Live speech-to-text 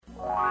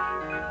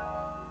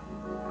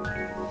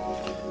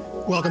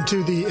Welcome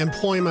to the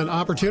Employment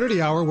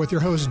Opportunity Hour with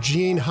your host,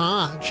 Gene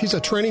Hodge. He's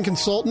a training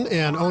consultant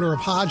and owner of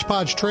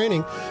Hodgepodge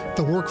Training,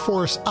 the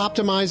workforce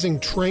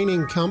optimizing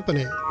training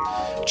company.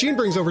 Gene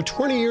brings over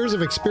 20 years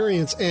of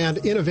experience and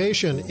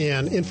innovation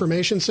in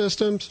information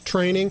systems,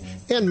 training,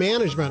 and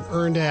management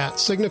earned at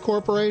Cigna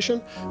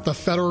Corporation, the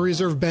Federal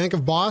Reserve Bank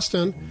of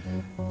Boston,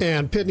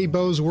 and Pitney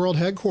Bowes World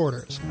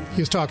Headquarters. He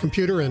has taught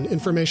computer and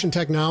information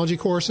technology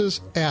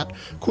courses at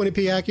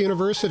Quinnipiac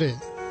University,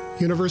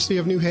 University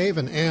of New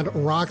Haven, and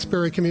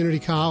Roxbury Community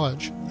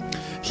College.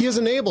 He has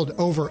enabled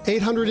over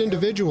 800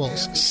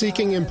 individuals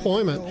seeking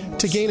employment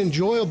to gain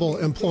enjoyable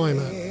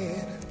employment.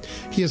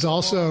 He has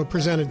also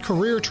presented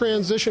career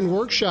transition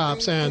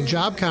workshops and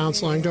job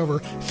counseling to over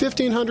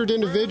 1,500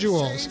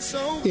 individuals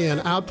in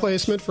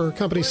outplacement for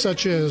companies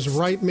such as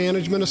Wright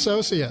Management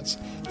Associates,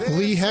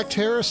 Lee Hecht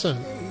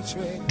Harrison,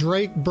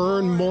 Drake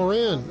Byrne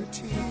Morin,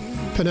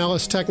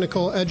 Pinellas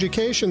Technical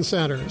Education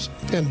Centers,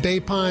 and Bay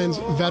Pines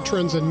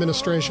Veterans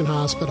Administration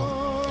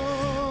Hospital.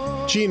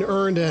 Gene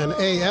earned an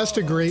A.S.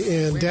 degree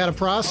in data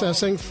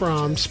processing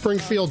from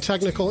Springfield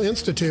Technical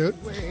Institute,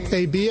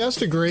 a B.S.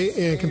 degree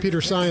in computer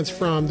science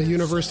from the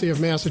University of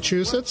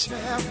Massachusetts,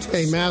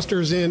 a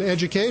master's in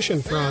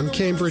education from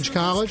Cambridge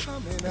College,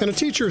 and a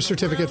teacher's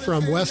certificate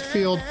from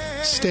Westfield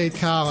State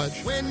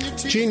College.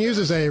 Gene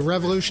uses a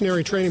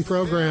revolutionary training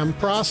program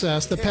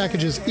process that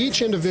packages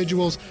each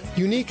individual's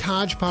unique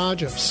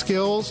hodgepodge of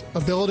skills,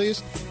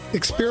 abilities,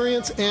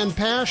 experience, and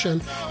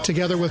passion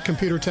together with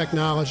computer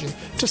technology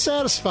to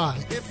satisfy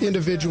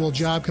individual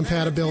job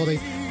compatibility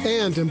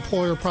and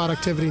employer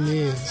productivity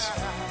needs.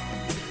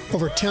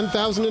 Over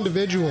 10,000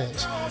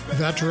 individuals,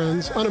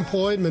 veterans,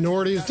 unemployed,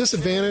 minorities,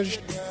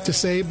 disadvantaged,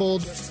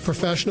 disabled,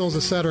 professionals,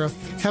 etc.,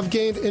 have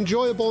gained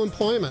enjoyable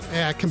employment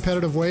at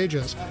competitive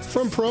wages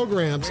from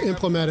programs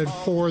implemented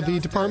for the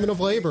Department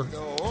of Labor,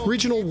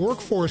 Regional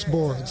Workforce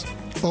Boards,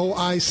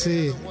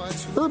 OIC,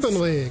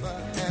 Urban League,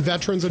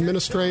 Veterans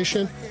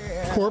Administration,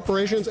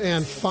 corporations,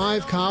 and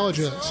 5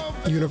 colleges: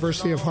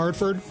 University of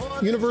Hartford,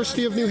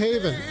 University of New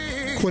Haven,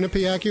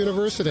 Quinnipiac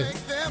University,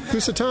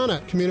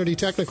 Housatonic Community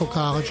Technical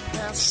College,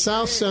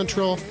 South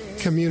Central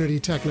Community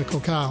Technical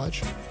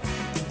College.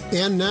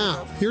 And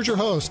now, here's your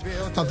host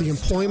of the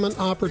Employment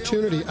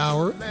Opportunity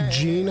Hour,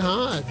 Gene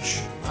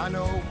Hodge.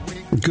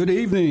 Good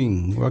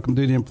evening. Welcome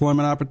to the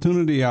Employment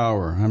Opportunity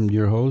Hour. I'm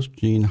your host,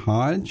 Gene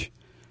Hodge,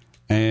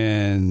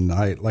 and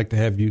I'd like to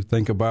have you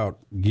think about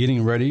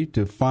getting ready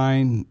to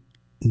find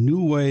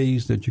new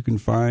ways that you can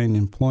find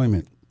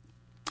employment.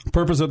 The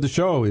purpose of the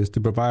show is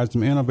to provide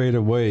some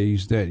innovative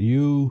ways that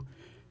you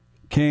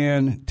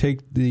can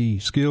take the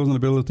skills and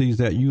abilities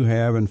that you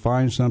have and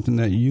find something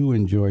that you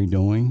enjoy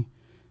doing.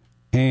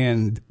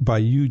 And by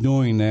you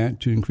doing that,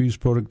 to increase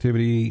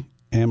productivity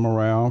and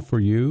morale for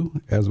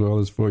you as well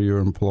as for your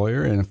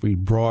employer. And if we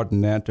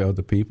broaden that to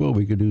other people,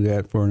 we could do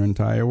that for an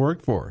entire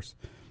workforce.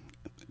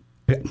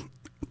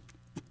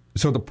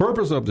 So the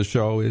purpose of the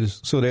show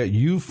is so that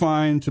you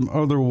find some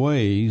other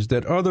ways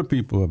that other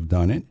people have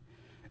done it,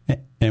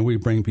 and we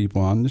bring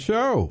people on the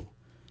show.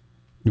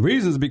 The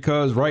reason is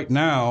because right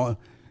now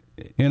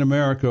in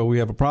America we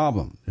have a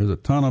problem. There's a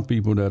ton of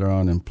people that are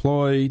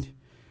unemployed,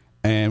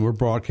 and we're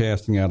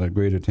broadcasting out of the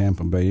greater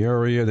Tampa Bay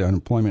area. The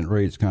unemployment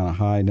rate's kind of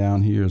high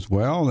down here as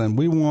well, and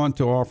we want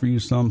to offer you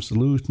some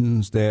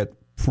solutions that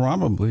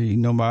probably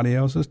nobody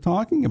else is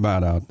talking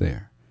about out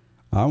there.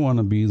 I want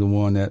to be the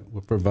one that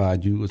will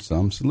provide you with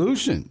some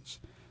solutions.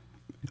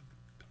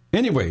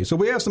 Anyway, so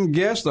we have some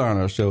guests on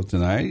our show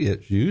tonight,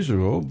 as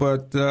usual,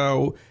 but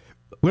we're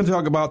going to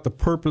talk about the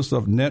purpose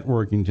of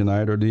networking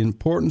tonight, or the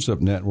importance of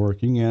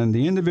networking. And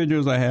the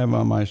individuals I have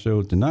on my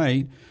show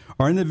tonight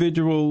are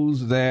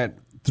individuals that,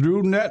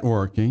 through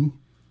networking,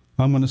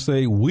 I'm going to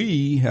say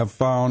we have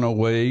found a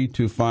way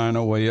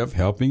of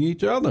helping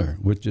each other,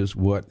 which is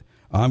what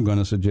I'm going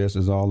to suggest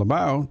is all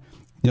about.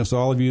 Yes,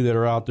 all of you that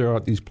are out there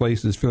at these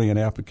places filling out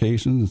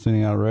applications and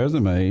sending out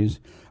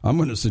resumes, I'm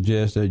going to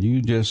suggest that you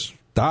just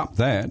stop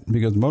that,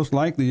 because most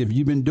likely if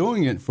you've been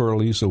doing it for at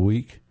least a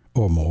week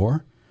or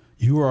more,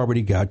 you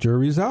already got your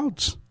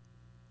results.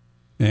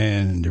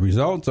 And the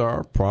results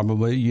are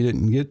probably you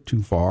didn't get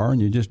too far and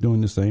you're just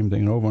doing the same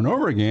thing over and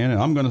over again.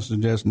 And I'm going to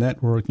suggest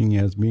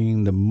networking as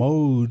being the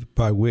mode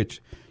by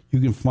which you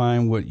can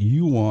find what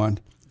you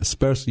want,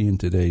 especially in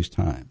today's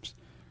times.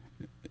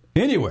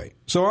 Anyway,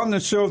 so on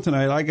the show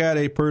tonight, I got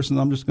a person,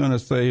 I'm just going to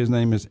say his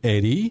name is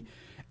Eddie,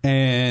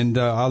 and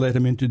I'll let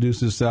him introduce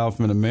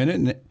himself in a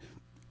minute.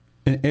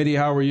 And Eddie,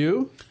 how are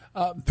you?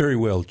 Very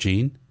well,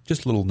 Gene.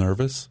 Just a little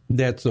nervous.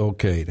 That's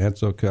okay.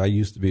 I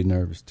used to be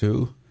nervous,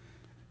 too.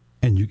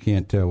 And you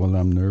can't tell whether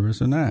I'm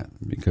nervous or not,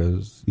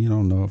 because you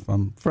don't know if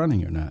I'm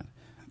fronting or not.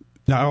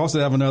 Now, I also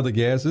have another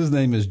guest. His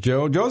name is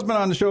Joe. Joe's been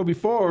on the show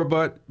before,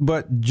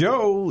 but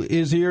Joe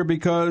is here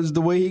because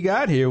the way he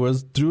got here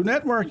was through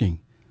networking.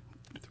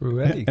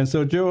 Through Eddie. And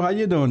so, Joe, how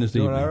you doing this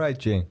evening? Doing all right,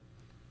 Gene.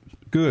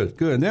 Good.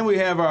 And then we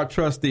have our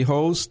trusty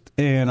host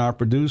and our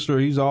producer.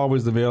 He's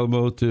always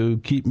available to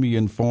keep me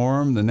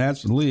informed, and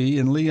that's Lee.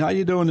 And Lee, how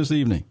you doing this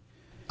evening?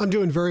 I'm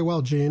doing very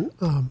well, Gene.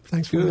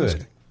 Thanks for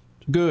asking.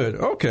 Good.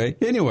 Okay.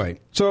 Anyway,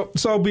 so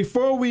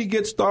before we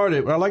get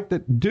started, what I'd like to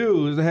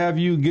do is have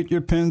you get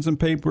your pens and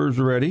papers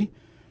ready.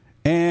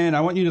 And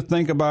I want you to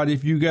think about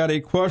if you got a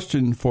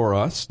question for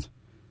us,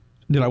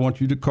 then I want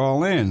you to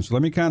call in. So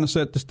let me kind of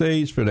set the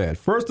stage for that.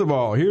 First of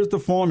all, here's the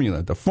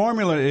formula. The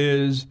formula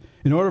is,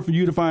 in order for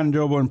you to find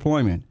enjoyable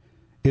employment,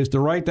 is to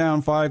write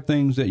down 5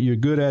 things that you're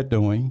good at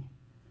doing,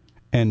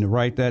 and to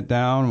write that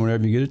down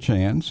whenever you get a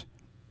chance.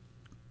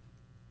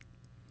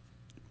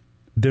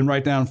 Then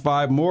write down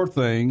 5 more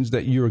things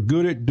that you're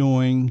good at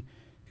doing,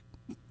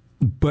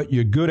 but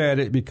you're good at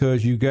it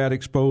because you got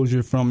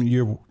exposure from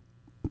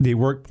the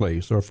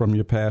workplace or from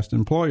your past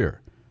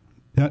employer.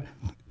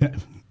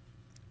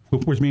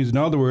 Which means, in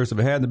other words, if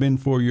it hadn't been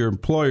for your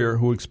employer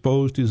who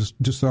exposed you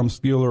to some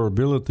skill or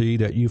ability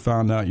that you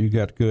found out you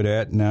got good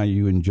at, now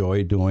you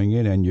enjoy doing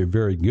it and you're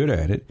very good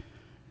at it,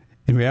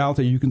 in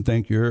reality, you can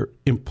thank your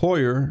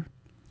employer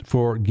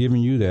for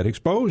giving you that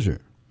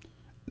exposure.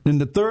 Then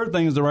the third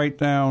thing is to write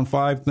down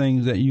 5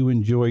 things that you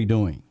enjoy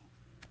doing.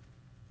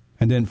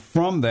 And then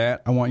from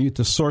that, I want you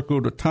to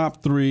circle the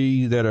top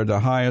 3 that are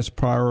the highest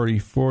priority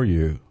for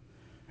you.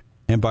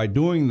 And by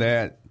doing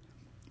that,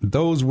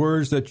 those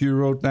words that you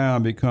wrote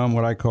down become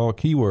what I call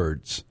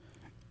keywords.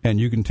 And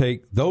you can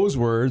take those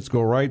words,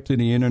 go right to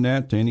the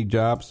internet, to any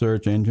job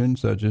search engine,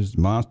 such as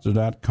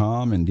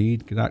Monster.com,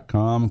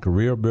 Indeed.com,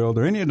 Career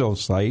Builder, any of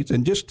those sites,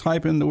 and just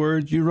type in the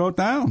words you wrote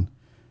down.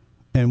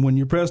 And when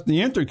you press the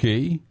Enter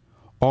key,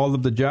 all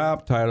of the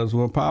job titles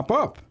will pop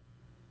up.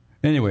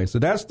 Anyway, so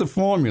that's the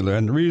formula.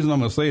 And the reason I'm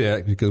going to say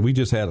that is because we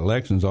just had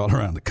elections all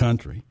around the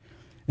country,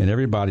 and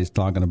everybody's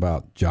talking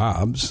about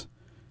jobs.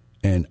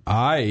 And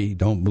I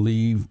don't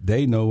believe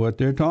they know what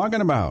they're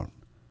talking about,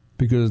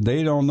 because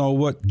they don't know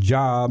what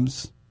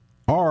jobs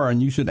are,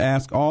 and you should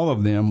ask all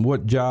of them,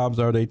 what jobs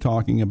are they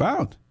talking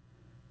about?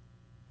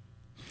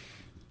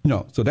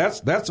 So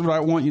that's what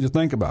I want you to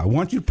think about.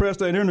 Once you press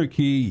that Enter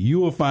key, you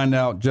will find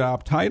out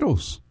job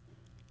titles,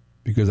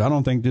 because I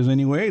don't think there's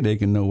any way they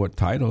can know what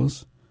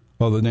titles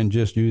other than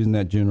just using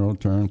that general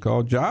term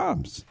called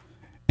jobs.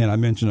 And I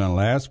mentioned on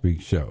last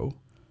week's show,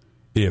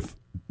 if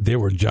there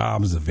were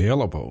jobs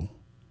available,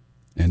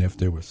 and if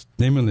there was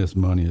stimulus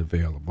money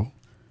available,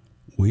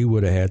 we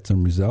would have had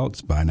some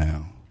results by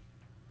now.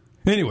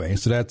 Anyway,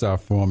 so that's our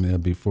formula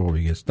before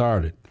we get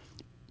started.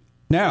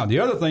 Now, the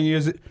other thing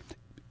is,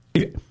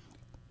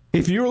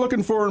 if you're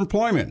looking for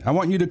employment, I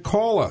want you to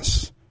call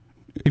us.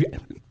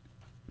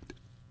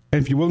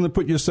 If you're willing to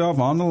put yourself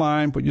on the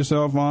line, put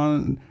yourself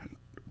on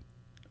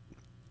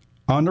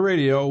the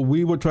radio,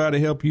 we will try to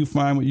help you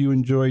find what you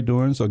enjoy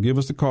doing. So give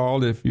us a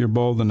call if you're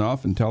bold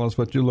enough and tell us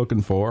what you're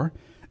looking for,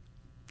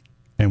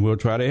 and we'll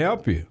try to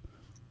help you.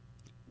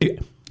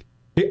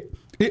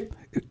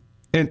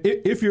 And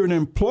if you're an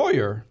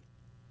employer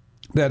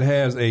that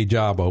has a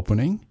job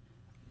opening,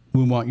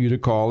 we want you to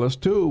call us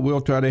too.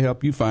 We'll try to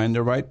help you find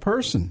the right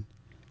person.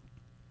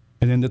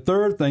 And then the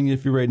third thing,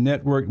 if you're a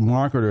network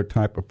marketer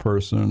type of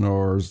person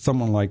or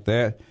someone like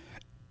that,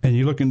 and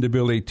you're looking to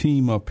build a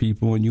team of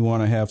people and you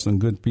want to have some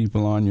good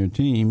people on your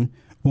team,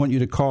 we want you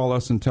to call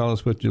us and tell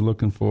us what you're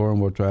looking for,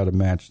 and we'll try to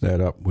match that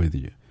up with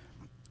you.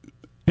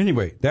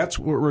 Anyway, that's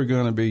what we're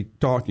going to be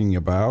talking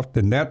about,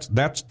 and that's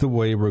the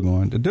way we're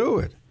going to do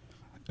it.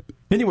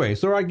 Anyway,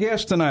 so our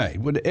guest tonight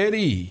with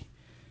Eddie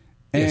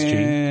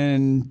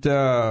and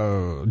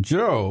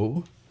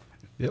Joe.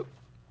 Yep.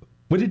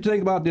 What did you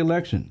think about the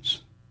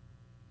elections?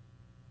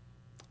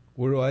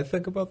 What do I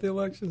think about the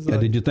elections? Yeah,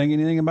 did you think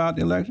anything about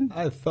the election?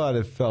 I thought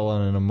it fell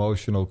on an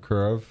emotional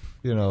curve,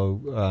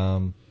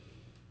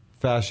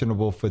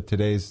 fashionable for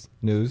today's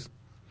news.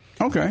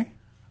 Okay.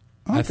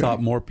 I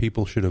thought more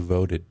people should have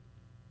voted.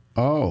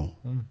 Oh,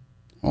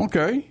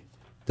 okay.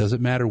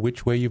 Doesn't matter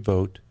which way you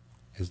vote,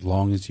 as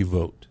long as you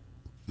vote.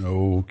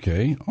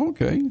 Okay.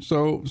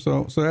 So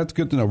that's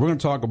good to know. We're going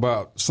to talk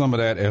about some of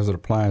that as it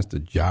applies to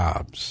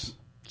jobs.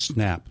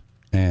 Snap.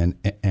 And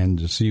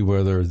to see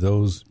whether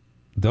those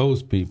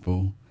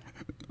people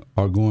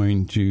are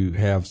going to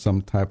have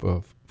some type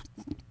of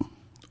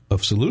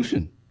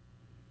solution.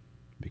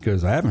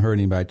 Because I haven't heard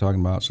anybody talking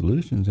about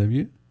solutions, have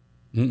you?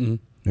 Mm-mm.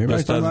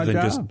 Everybody's talking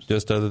about jobs.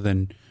 Just other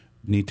than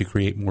need to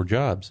create more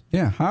jobs.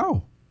 Yeah,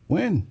 how?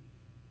 When?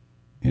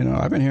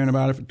 I've been hearing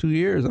about it for 2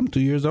 years. I'm 2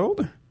 years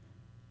older.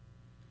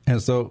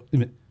 And so,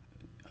 in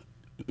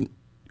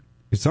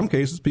some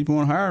cases, people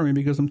won't hire me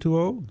because I'm too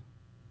old.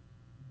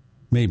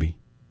 Maybe.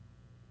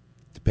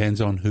 Depends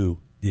on who.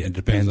 Yeah, it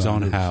depends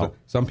on how.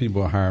 Some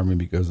people hire me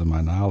because of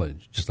my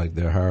knowledge, just like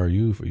they'll hire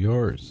you for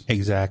yours.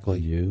 Exactly.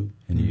 You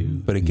and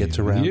you. But it gets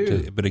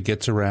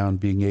around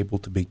being able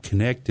to be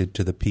connected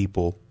to the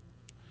people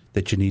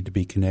that you need to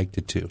be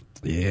connected to.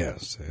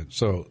 Yes.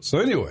 So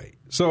anyway,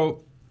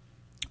 so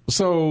this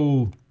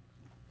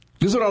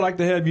is what I'd like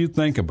to have you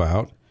think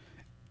about.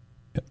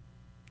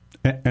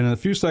 And in a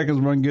few seconds,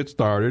 we're going to get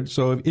started.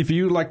 So if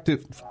you'd like to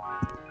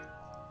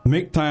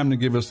make time to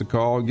give us a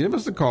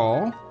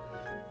call,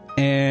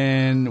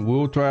 and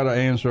we'll try to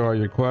answer all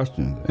your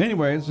questions.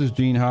 Anyway, this is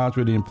Gene Hodge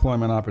with the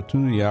Employment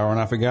Opportunity Hour, and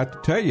I forgot to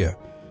tell you,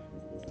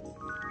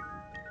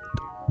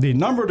 The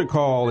number to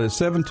call is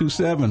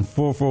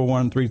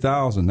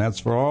 727-441-3000. That's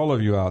for all of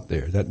you out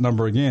there. That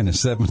number again is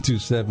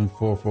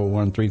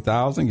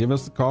 727-441-3000. Give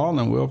us a call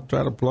and we'll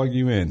try to plug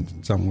you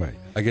in some way.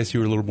 I guess you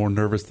were a little more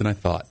nervous than I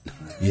thought.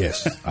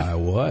 Yes, I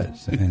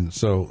was. And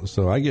so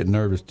I get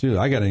nervous too.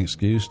 I got an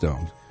excuse though.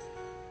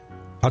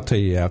 I'll tell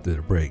you after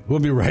the break. We'll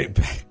be right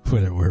back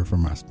with a word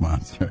from our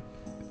sponsor.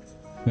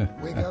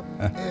 Wake up,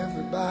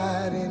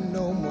 everybody,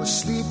 no more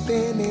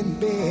sleeping in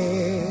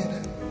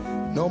bed.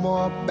 No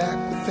more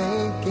backward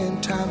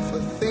thinking, time for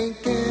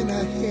thinking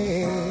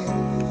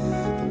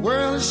ahead. The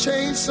world has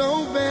changed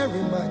so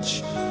very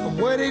much from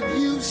what it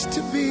used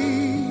to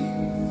be.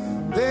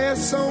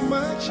 There's so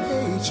much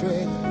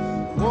hatred,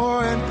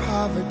 war and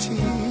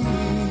poverty.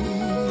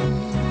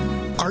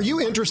 Are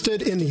you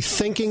interested in the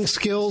thinking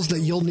skills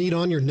that you'll need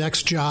on your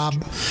next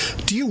job?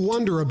 Do you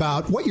wonder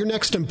about what your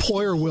next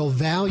employer will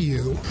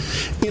value?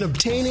 In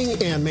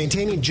obtaining and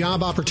maintaining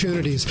job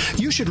opportunities,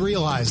 you should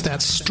realize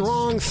that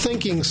strong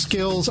thinking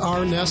skills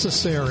are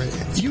necessary.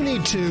 You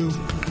need to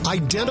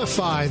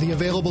identify the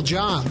available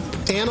job,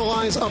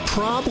 analyze a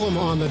problem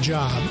on the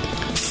job,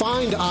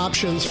 find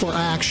options for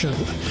action,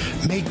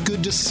 make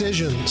good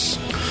decisions,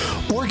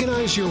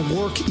 organize your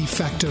work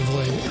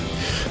effectively,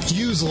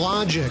 use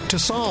logic to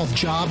solve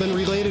job and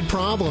related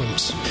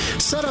problems,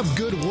 set up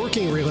good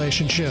working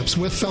relationships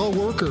with fellow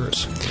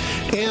workers,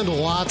 and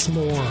lots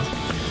more.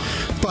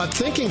 But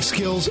thinking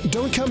skills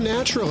don't come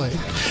naturally.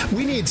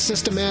 We need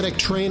systematic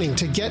training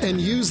to get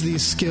and use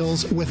these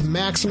skills with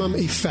maximum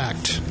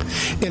effect.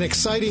 An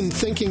exciting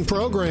thinking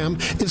program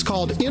is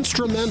called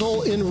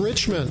Instrumental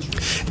Enrichment,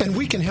 and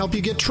we can help you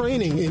get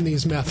training in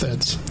these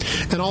methods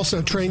and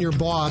also train your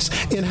boss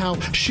in how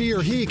she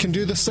or he can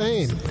do the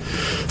same.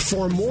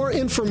 For more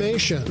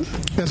information,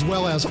 as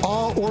well as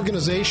all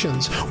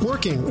organizations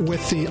working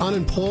with the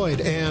unemployed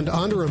and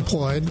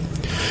underemployed,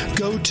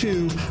 go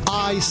to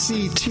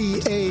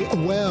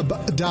ICTAWeb.org.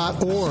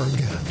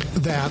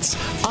 That's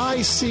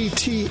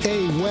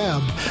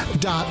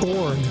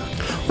ICTAWeb.org.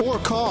 Or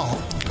call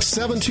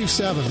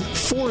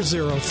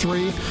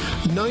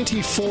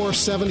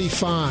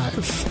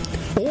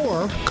 727-403-9475.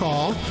 Or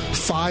call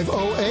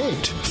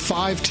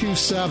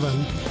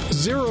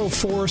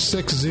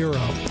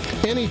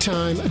 508-527-0460.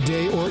 Anytime,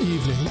 day or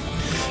evening.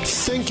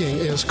 Thinking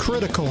is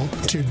critical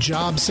to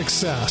job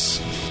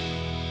success.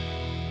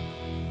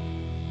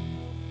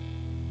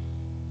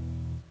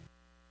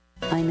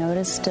 I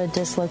noticed a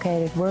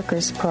dislocated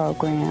workers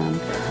program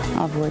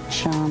of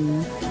which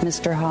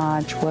Mr.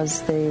 Hodge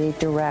was the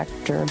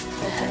director,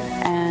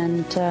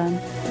 and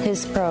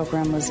his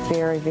program was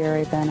very,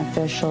 very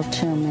beneficial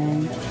to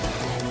me.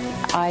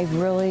 I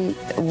really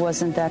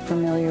wasn't that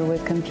familiar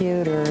with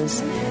computers,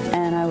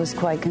 and I was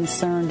quite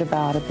concerned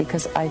about it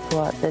because I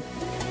thought that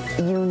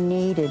you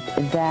needed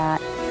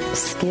that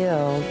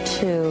skill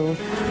to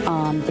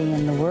be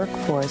in the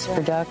workforce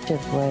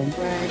productively.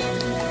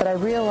 But I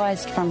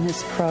realized from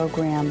his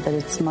program that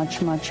it's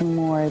much, much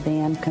more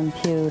than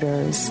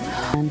computers.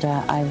 And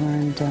I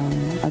learned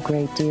a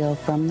great deal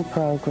from the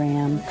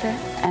program.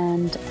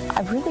 And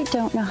I really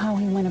don't know how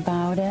he went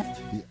about it.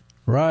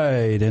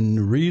 Right, and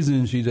the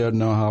reason she doesn't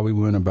know how we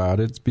went about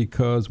it is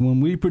because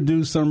when we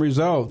produce some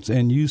results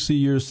and you see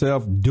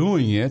yourself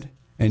doing it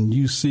and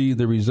you see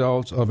the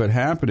results of it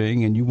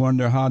happening and you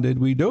wonder, how did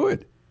we do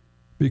it?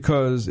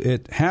 Because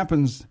it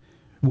happens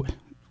with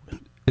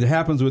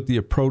the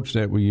approach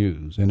that we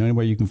use. And the only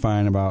way you can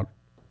find about,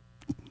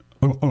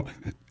 I'll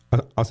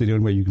say the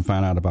only way you can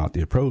find out about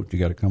the approach, you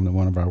got to come to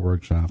one of our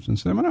workshops and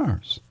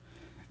seminars.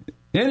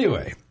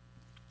 Anyway,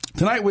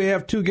 tonight we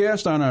have two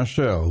guests on our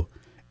show.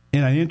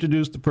 And I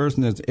introduced the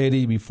person that's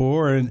Eddie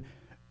before, and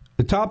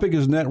the topic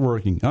is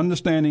networking,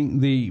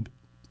 understanding the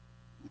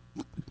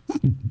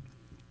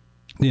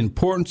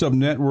importance of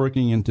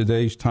networking in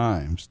today's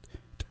times.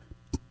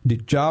 The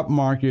job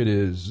market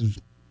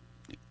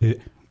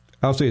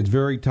I'll say it's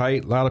very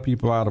tight, a lot of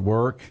people out of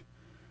work,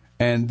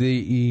 and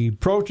the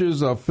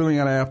approaches of filling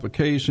out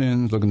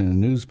applications, looking in the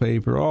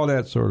newspaper, all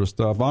that sort of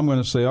stuff, I'm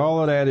going to say all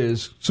of that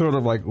is sort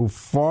of like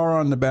far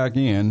on the back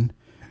end.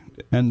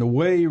 And the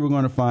way we're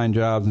going to find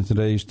jobs in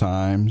today's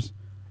times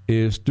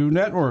is through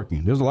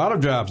networking. There's a lot of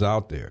jobs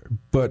out there,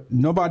 but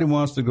nobody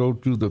wants to go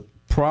through the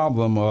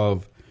problem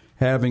of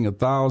having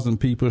 1,000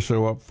 people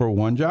show up for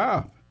one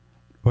job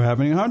or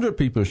having 100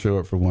 people show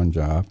up for one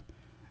job.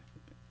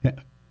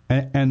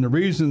 And the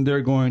reason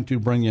they're going to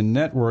bring in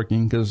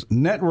networking, because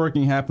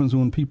networking happens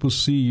when people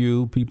see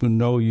you, people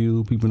know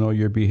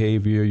your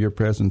behavior, your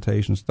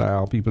presentation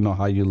style, people know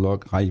how you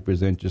look, how you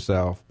present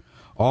yourself.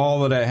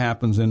 All of that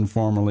happens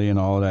informally, and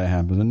all of that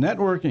happens in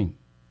networking.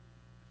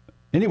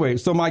 Anyway,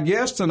 so my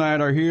guests tonight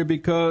are here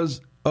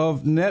because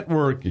of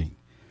networking.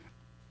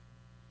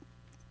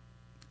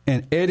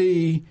 And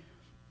Eddie,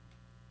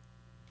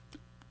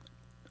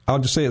 I'll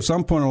just say at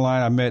some point in the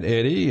line I met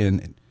Eddie,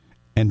 and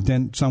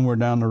then somewhere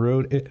down the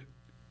road,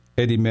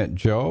 Eddie met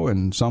Joe,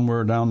 and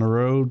somewhere down the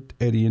road,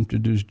 Eddie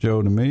introduced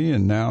Joe to me,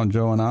 and now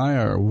Joe and I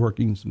are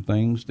working some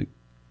things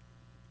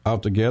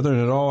out together,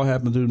 and it all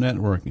happened through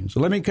networking. So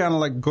let me kind of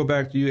like go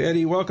back to you,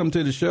 Eddie. Welcome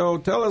to the show.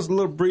 Tell us a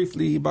little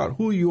briefly about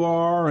who you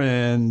are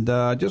and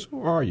just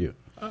who are you?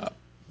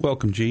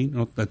 Welcome,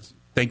 Gene.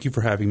 Thank you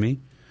for having me.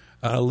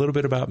 A little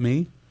bit about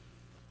me.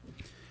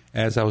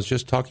 As I was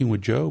just talking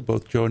with Joe,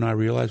 both Joe and I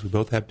realized we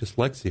both have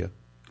dyslexia.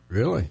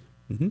 Really?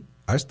 Mm-hmm.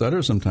 I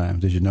stutter sometimes.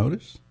 Did you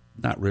notice?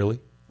 Not really.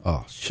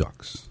 Oh,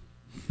 shucks.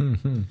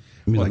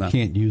 I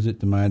can't use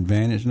it to my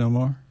advantage no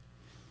more?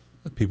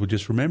 People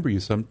just remember you.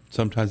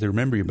 Sometimes they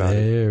remember you about it.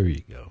 There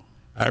you go.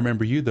 I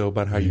remember you, though,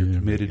 about how you're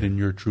committed and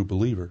you're a true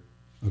believer.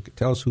 Okay,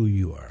 tell us who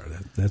you are.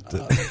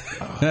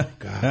 Oh,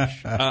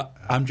 gosh.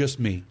 I'm just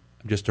me.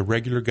 I'm just a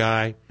regular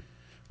guy,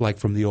 like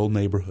from the old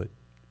neighborhood.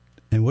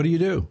 And what do you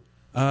do?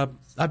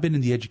 I've been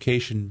in the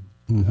education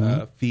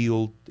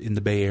field in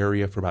the Bay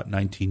Area for about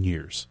 19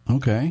 years.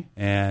 Okay.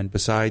 And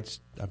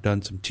besides, I've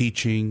done some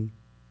teaching.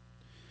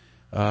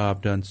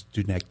 I've done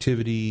student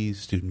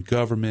activities, student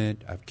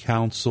government. I've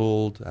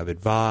counseled. I've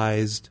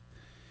advised.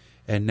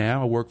 And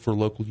now I work for a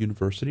local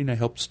university, and I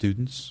help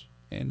students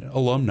and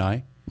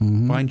alumni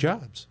find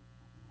jobs.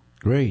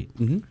 Great.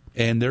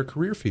 And their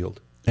career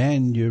field.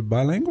 And you're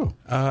bilingual?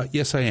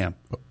 Yes, I am.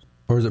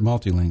 Or is it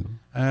multilingual?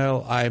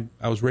 Well, I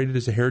was rated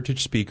as a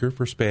heritage speaker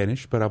for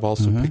Spanish, but I've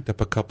also picked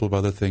up a couple of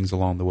other things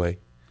along the way.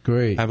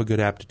 Great. I have a good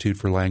aptitude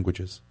for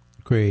languages.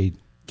 Great.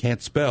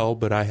 Can't spell,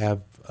 but I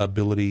have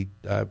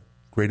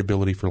great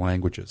ability for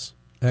languages.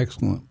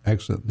 Excellent.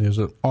 Excellent. There's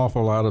an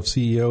awful lot of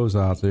CEOs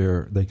out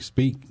there. They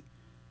speak.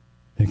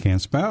 They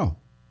can't spell.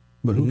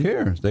 But who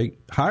cares? They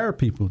hire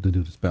people to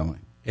do the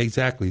spelling.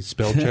 Exactly.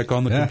 Spell check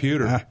on the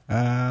computer.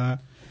 Spell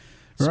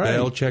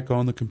Right. check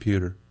on the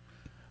computer.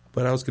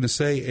 But I was going to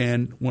say,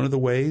 and one of the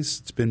ways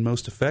it's been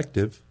most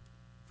effective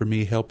for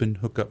me helping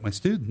hook up my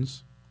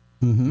students,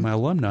 my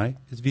alumni,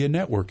 is via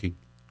networking.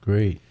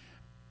 Great.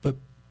 But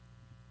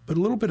a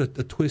little bit of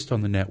a twist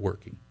on the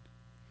networking.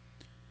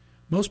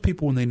 Most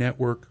people, when they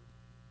network,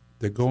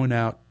 they're going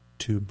out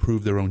to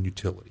improve their own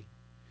utility.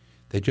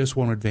 They just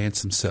want to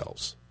advance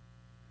themselves.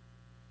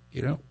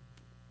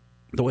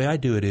 The way I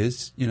do it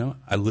is,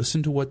 I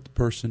listen to what the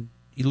person,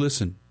 you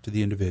listen to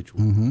the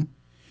individual.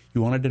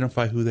 You want to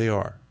identify who they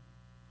are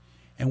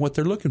and what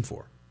they're looking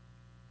for.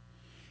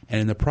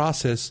 And in the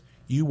process,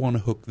 you want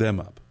to hook them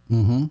up.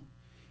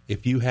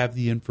 If you have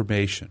the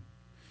information,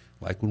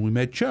 like when we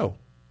met Joe.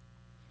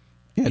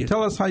 Yeah,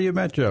 tell us how you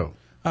met Joe.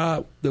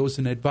 There was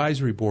an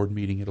advisory board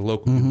meeting at a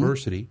local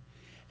university,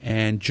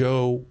 and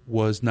Joe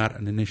was not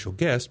an initial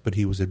guest, but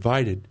he was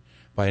invited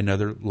by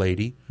another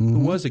lady who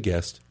was a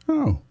guest.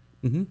 Oh.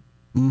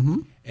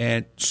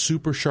 And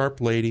super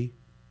sharp lady.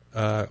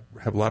 Have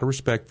a lot of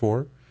respect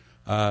for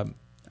her.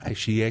 I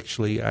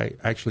actually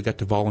got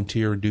to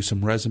volunteer and do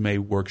some resume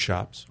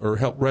workshops or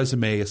help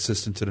resume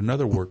assistance at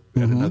another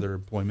another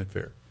employment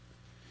fair.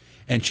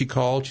 And she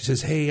called. She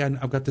says, "Hey,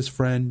 I've got this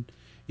friend.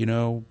 He's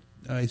a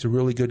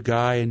really good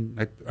guy."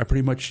 And I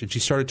pretty much. And she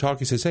started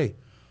talking. Says, "Hey,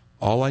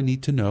 all I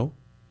need to know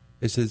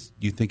is,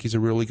 you think he's a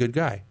really good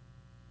guy?"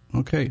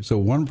 Okay, so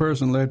one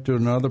person led to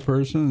another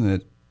person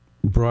that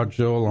brought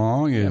Joe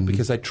along, and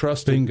because I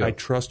trust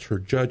her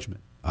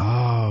judgment.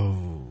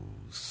 Oh,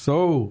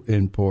 so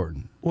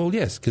important. Well,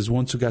 yes, because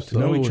once we got to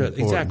know each other,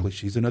 exactly,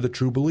 she's another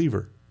true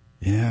believer.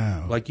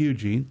 Yeah, like you,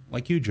 Gene,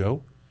 like you,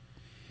 Joe,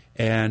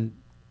 and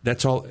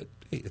that's all.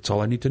 It's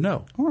all I need to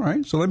know. All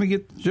right, so let me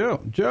get to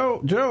Joe.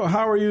 Joe,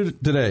 how are you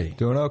today?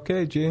 Doing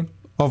okay, Gene.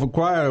 Awful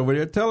quiet over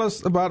there. Tell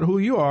us about who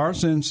you are,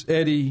 since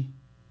Eddie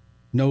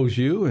knows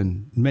you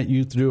and met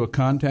you through a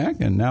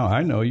contact, and now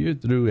I know you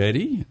through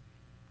Eddie.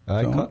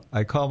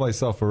 I call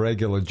myself a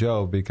regular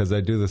Joe because I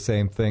do the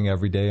same thing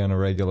every day on a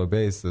regular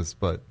basis.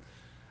 But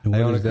and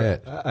what is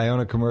that? I own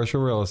a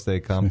commercial real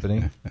estate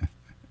company,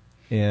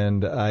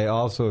 and I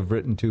also have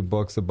written 2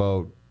 books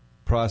about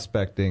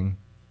prospecting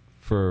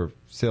for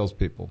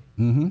salespeople.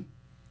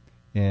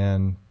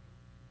 And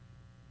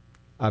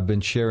I've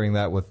been sharing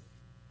that with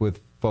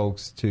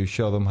folks to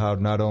show them how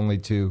not only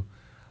to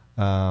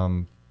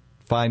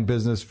find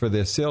business for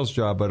their sales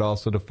job, but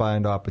also to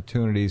find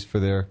opportunities for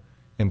their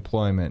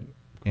employment.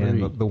 Great.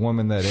 And the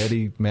woman that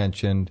Eddie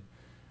mentioned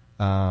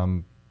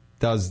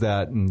does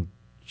that, and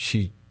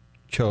she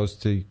chose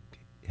to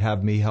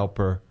have me help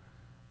her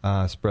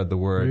spread the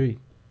word. Great.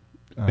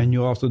 And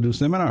you also do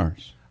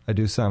seminars. I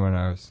do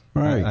seminars.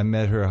 Right. I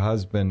met her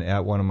husband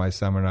at one of my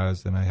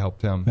seminars, and I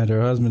helped him. Met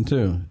her husband,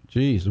 too.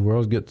 Geez, the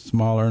world gets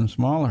smaller and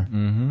smaller.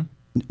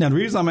 Now, the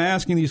reason I'm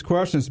asking these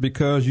questions is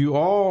because you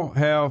all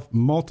have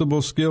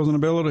multiple skills and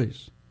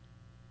abilities.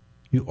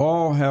 You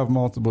all have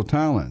multiple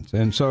talents.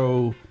 And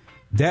so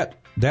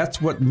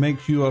that's what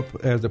makes you up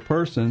as a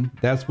person.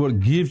 That's what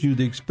gives you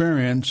the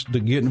experience to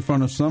get in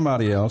front of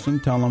somebody else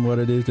and tell them what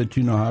it is that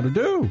you know how to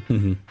do.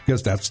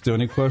 Because that's the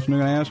only question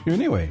they're going to ask you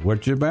anyway.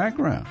 What's your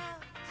background?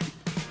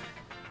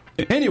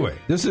 Anyway,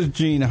 this is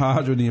Gene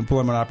Hodge with the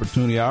Employment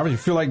Opportunity Hour. If you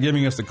feel like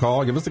giving us a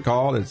call, give us a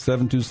call at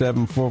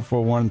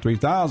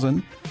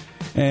 727-441-3000.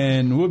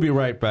 And we'll be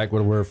right back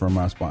with a word from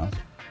our sponsor.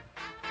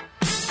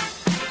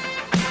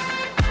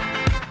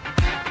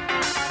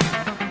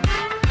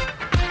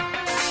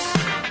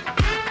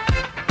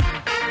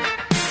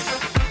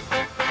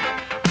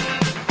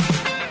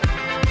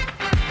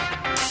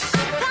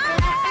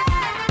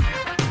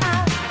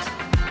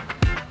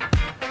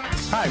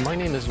 Hi, my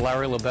name is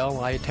Larry LaBelle.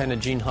 I attended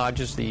Gene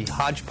Hodges' the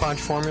Hodgepodge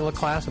Formula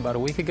class about a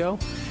week ago.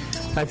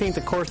 I think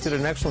the course did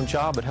an excellent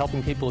job at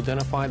helping people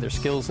identify their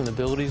skills and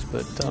abilities,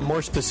 but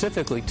more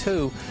specifically,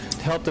 too,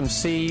 to help them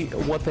see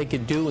what they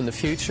could do in the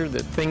future,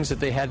 the things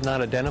that they had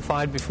not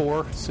identified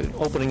before, so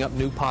opening up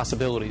new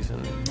possibilities.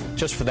 And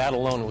just for that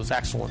alone, it was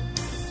excellent.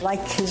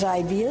 Like his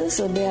ideas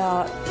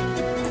about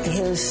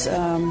his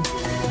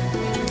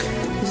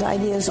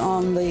ideas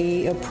on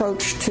the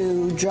approach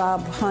to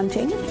job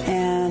hunting,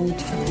 and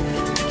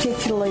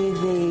particularly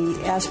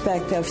the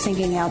aspect of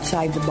thinking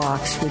outside the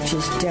box, which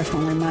is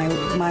definitely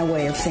my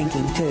way of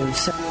thinking too.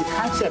 So the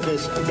concept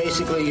is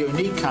basically a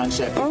unique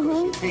concept because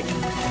you're taking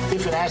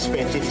different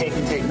aspects. You're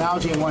taking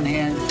technology in one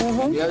hand,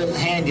 on the other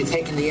hand you're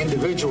taking the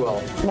individual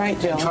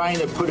and trying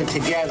to put it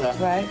together.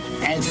 Right.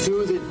 And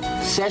through the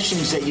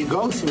sessions that you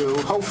go through,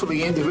 hopefully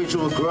the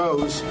individual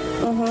grows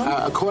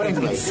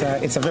accordingly.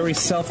 It's a very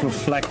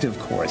self-reflective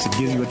course. It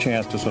gives you a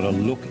chance to sort of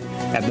look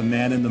at the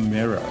man in the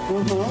mirror.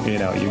 You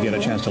know, you get a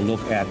chance to look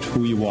at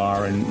who you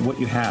are and what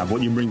you have,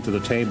 what you bring to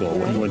the table,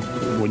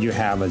 what you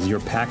have as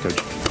your package.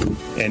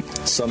 And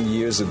some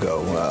years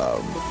ago,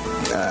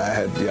 I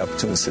had the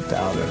opportunity to sit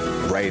down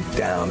and write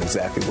down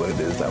exactly what it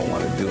is I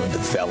want to do and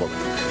develop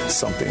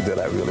something that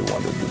I really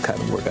want to do, the kind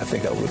of work I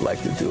think I would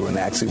like to do. And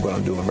actually what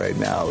I'm doing right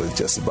now is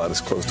just about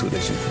as close to it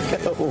as you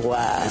can get.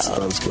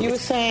 Wow. You were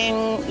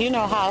saying, you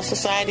know, how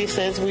society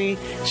says we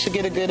should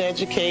get a good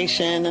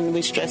education and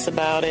we stress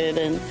about it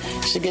and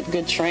should get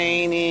good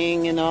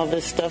training and all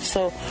this stuff.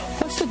 So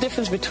what's the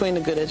difference between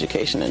a good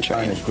education and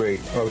training? It's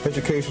great.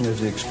 Education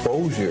is the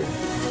exposure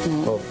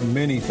of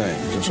many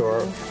things. And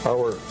so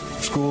our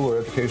school or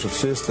educational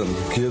system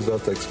gives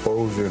us the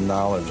exposure and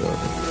knowledge of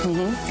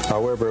it.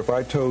 However, if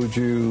I told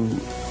you,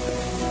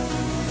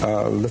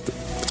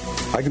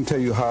 I can tell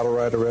you how to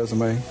write a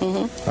resume.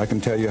 I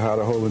can tell you how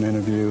to hold an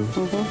interview.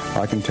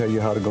 I can tell you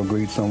how to go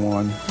greet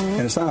someone.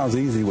 And it sounds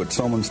easy with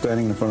someone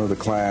standing in front of the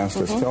class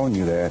that's telling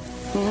you that.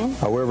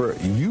 However,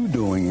 you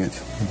doing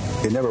it,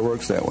 it never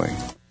works that way.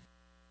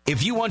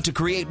 If you want to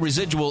create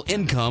residual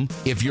income,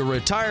 if your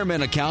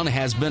retirement account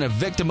has been a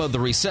victim of the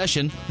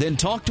recession, then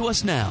talk to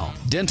us now.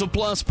 Dental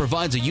Plus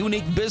provides a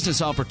unique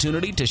business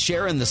opportunity to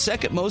share in the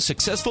second most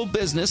successful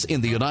business in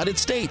the United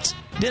States,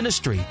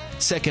 dentistry,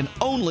 second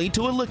only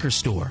to a liquor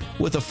store.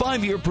 With a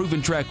 5-year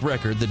proven track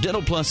record, the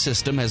Dental Plus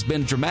system has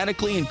been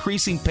dramatically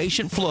increasing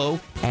patient flow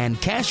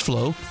and cash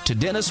flow to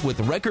dentists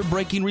with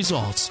record-breaking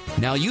results.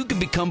 Now you can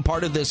become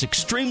part of this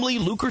extremely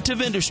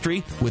lucrative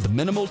industry with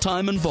minimal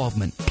time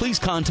involvement. Please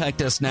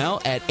contact us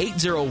now at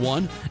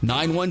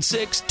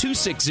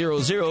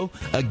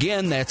 801-916-2600.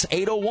 Again, that's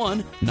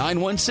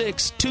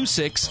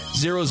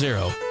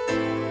 801-916-2600.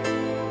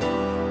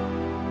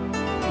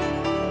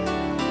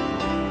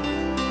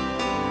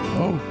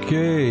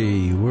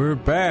 Okay, we're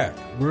back.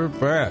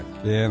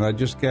 And I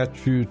just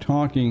got you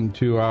talking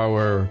to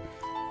our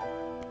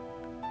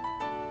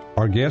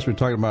guest. We're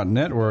talking about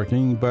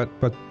networking, but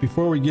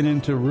before we get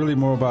into really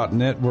more about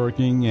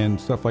networking and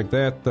stuff like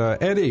that,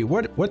 Eddie,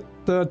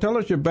 tell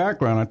us your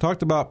background. I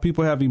talked about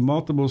people having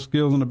multiple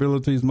skills and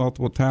abilities,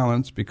 multiple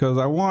talents, because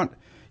I want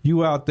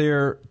you out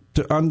there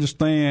to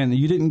understand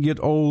you didn't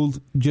get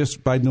old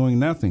just by doing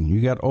nothing.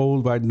 You got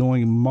old by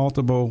doing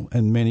multiple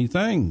and many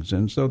things.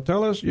 And so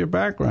tell us your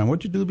background. What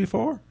did you do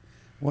before?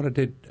 What I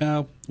did,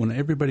 when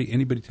anybody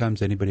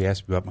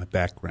asks me about my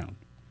background,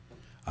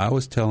 I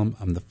always tell them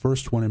I'm the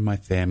first one in my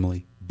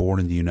family born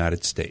in the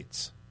United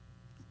States.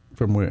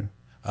 From where?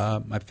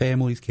 My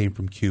family came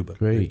from Cuba.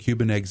 Great.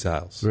 Cuban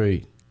exiles.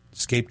 Great.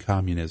 Escaped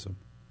communism.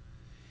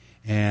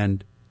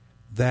 And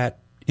that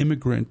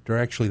immigrant, or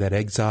actually that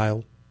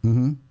exile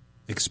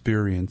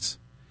experience,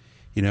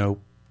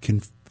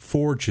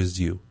 forges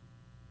you.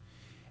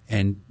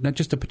 And not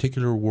just a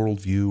particular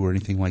worldview or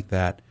anything like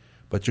that,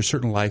 but there's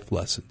certain life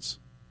lessons.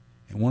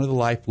 And one of the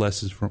life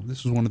lessons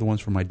this was one of the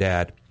ones from my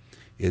dad,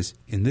 is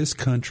in this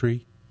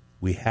country,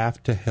 we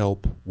have to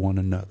help one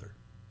another.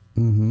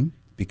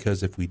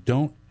 Because if we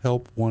don't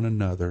help one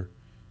another,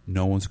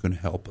 no one's going to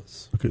help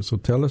us. Okay, so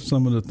tell us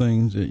some of the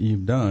things that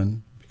you've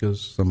done because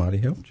somebody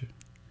helped you.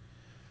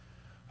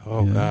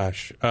 Oh,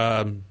 gosh.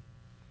 All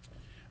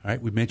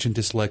right, we mentioned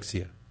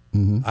dyslexia.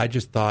 I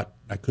just thought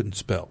I couldn't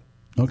spell.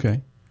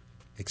 Okay.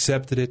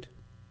 Accepted it,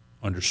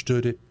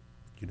 understood it,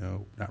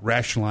 not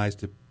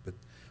rationalized it, but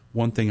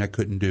one thing I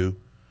couldn't do.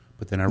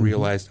 But then I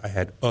realized I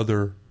had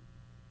other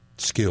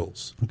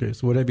skills. Okay,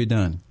 so what have you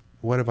done?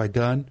 What have I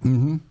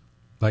done?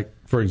 Like,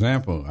 for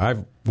example,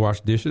 I've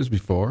washed dishes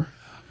before.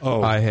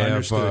 Oh, I have.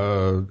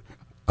 Understood.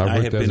 I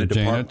worked as a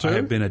janitor. I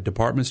have been a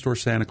department store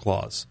Santa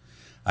Claus.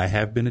 I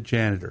have been a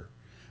janitor.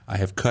 I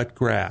have cut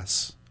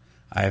grass.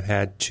 I have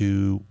had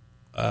to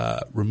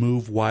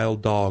remove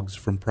wild dogs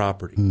from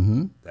property.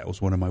 That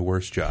was one of my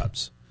worst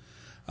jobs.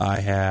 I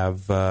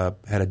have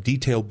had a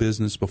detail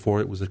business before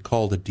it was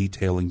called a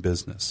detailing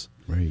business.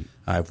 Right.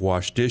 I've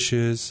washed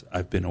dishes.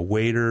 I've been a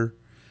waiter.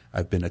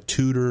 I've been a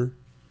tutor.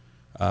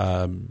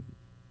 I've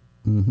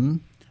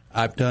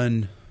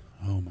done,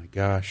 oh my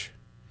gosh,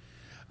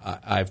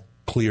 I've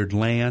cleared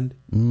land.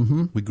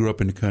 We grew up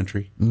in the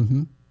country.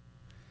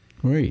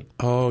 Great.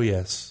 Oh,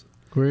 yes.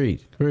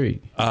 Great.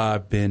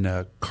 I've been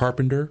a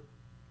carpenter.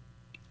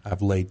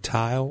 I've laid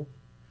tile,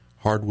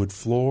 hardwood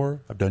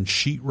floor. I've done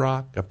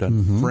sheetrock. I've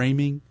done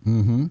framing.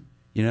 Mm-hmm.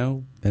 You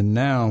know. And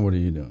now what are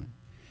you doing?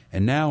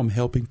 And now I'm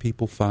helping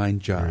people find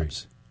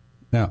jobs.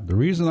 Now, the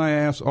reason I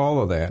ask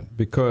all of that,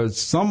 because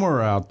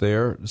somewhere out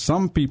there,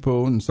 some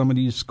people in some of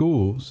these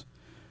schools,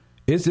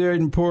 it's very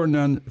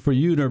important for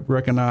you to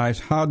recognize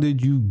how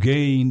did you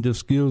gain the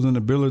skills and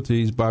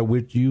abilities by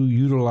which you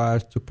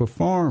utilize to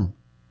perform.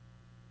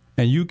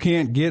 And you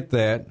can't get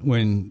that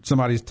when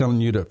somebody's telling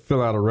you to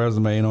fill out a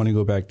resume and only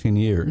go back 10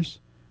 years.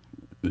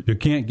 You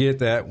can't get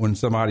that when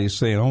somebody's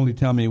saying, only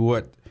tell me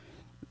what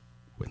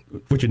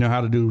you know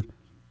how to do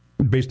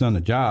based on the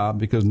job,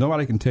 because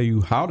nobody can tell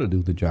you how to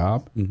do the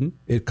job. Mm-hmm.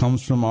 It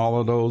comes from all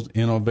of those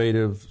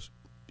innovative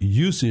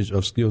usage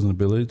of skills and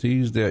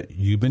abilities that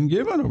you've been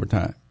given over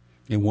time.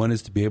 And one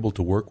is to be able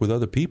to work with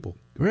other people.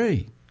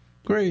 Great.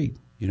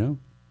 You know?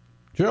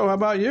 Joe, how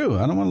about you?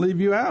 I don't want to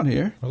leave you out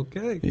here.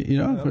 Okay. You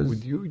know,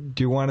 do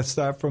you want to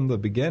start from the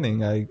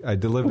beginning? I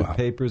delivered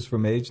papers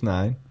from age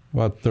 9.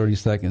 About 30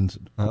 seconds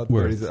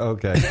worth.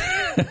 Okay.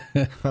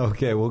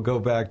 Okay, we'll go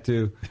back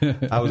to,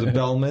 I was a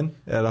bellman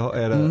at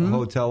a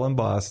hotel in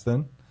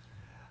Boston.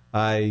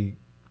 I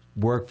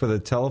worked for the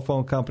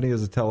telephone company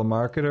as a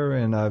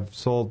telemarketer, and I've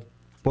sold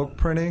book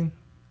printing,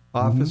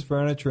 office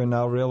furniture, and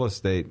now real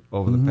estate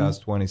over the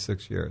past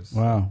 26 years.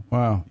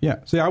 Wow. Yeah.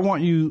 See, I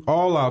want you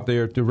all out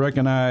there to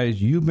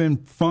recognize you've been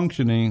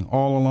functioning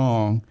all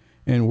along,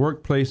 and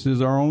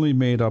workplaces are only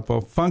made up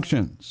of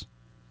functions.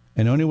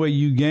 And the only way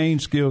you gain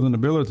skills and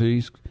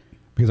abilities,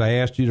 because I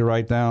asked you to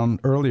write down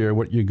earlier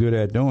what you're good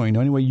at doing, the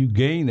only way you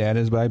gain that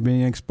is by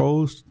being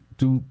exposed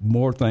to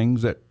more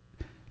things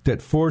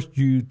that forced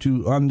you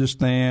to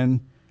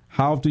understand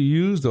how to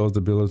use those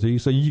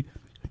abilities. So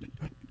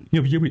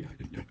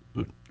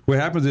what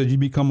happens is you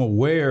become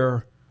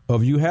aware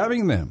of you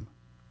having them,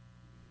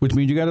 which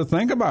means you got to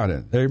think about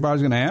it.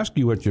 Everybody's going to ask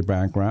you what's your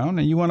background,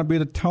 and you want to be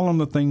able to tell them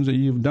the things that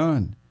you've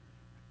done.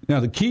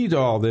 Now, the key to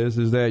all this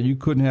is that you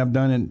couldn't have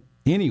done it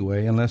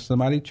anyway unless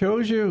somebody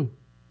chose you,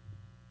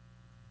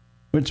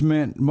 which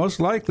meant most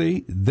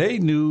likely they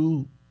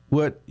knew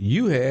what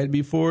you had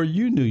before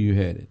you knew you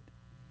had it.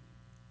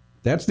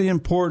 That's the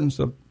importance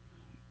of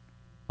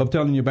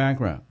telling your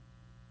background.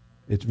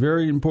 It's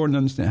very important to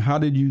understand how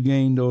did you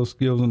gain those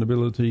skills and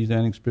abilities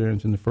and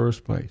experience in the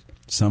first place.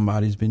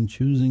 Somebody's been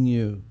choosing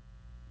you.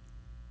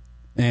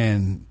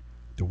 And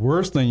the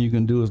worst thing you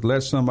can do is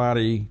let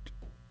somebody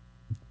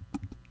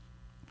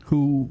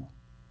who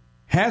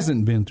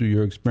hasn't been through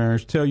your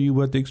experience tell you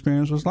what the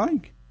experience was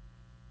like.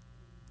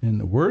 And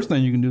the worst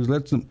thing you can do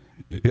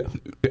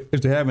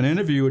is to have an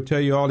interview or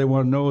tell you all they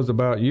want to know is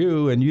about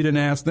you, and you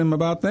didn't ask them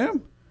about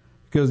them,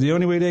 because the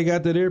only way they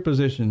got to their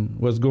position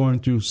was going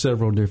through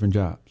several different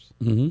jobs.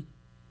 Mm-hmm.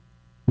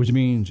 Which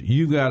means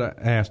you got to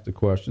ask the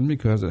question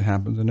because it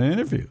happens in an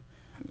interview.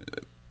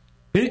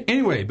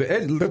 Anyway, but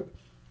Eddie,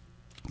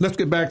 let's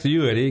get back to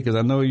you, Eddie, because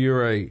I know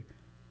you're a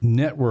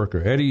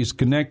networker. Eddie's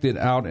connected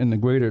out in the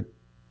greater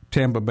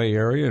Tampa Bay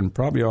area and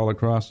probably all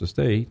across the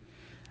state.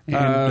 And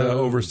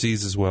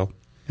overseas as well.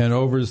 And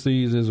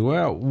overseas as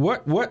well.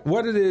 What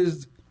it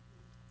is,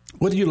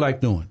 what do you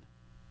like doing?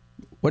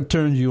 What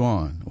turns you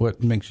on?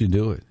 What makes you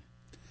do it?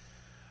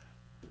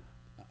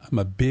 I'm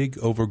a big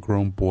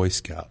overgrown Boy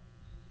Scout.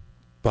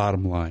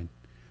 Bottom line.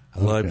 I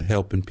love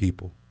helping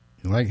people.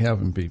 You like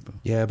helping people?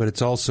 Yeah, but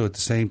it's also at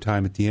the same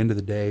time, at the end of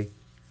the day,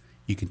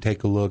 you can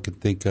take a look and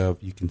think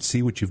of, you can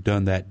see what you've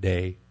done that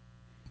day.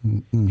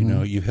 Mm-hmm. You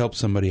know, you've helped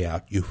somebody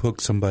out. You've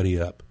hooked somebody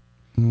up.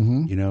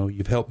 Mm-hmm. You know,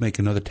 you've helped make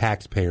another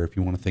taxpayer, if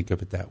you want to think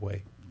of it that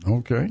way.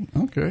 Okay.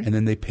 And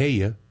then they pay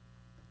you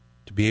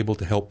to be able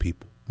to help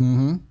people.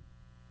 Mm-hmm.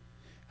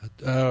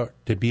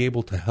 To be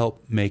able to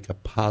help make a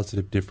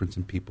positive difference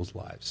in people's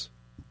lives.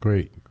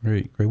 Great.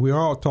 We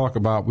all talk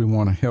about we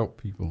want to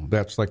help people.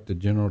 That's like the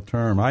general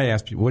term. I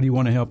ask people, what do you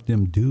want to help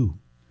them do?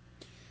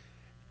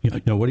 You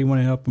know, what do you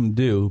want to help them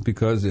do?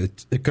 Because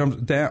it comes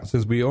down,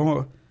 since we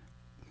all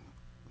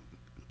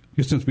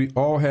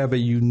have a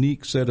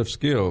unique set of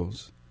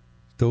skills,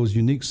 those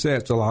unique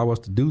sets allow us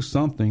to do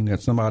something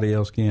that somebody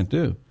else can't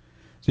do.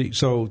 See,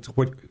 so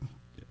what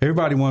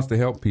everybody wants to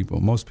help people.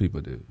 Most people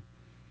do.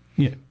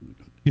 Yeah.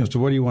 You know, so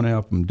what do you want to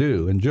help them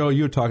do? And Joe,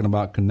 you were talking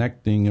about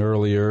connecting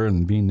earlier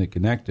and being the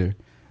connector.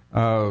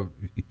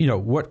 You know,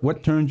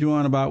 what turns you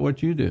on about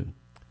what you do?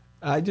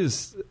 I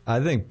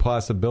think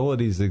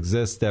possibilities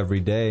exist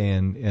every day,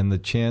 and the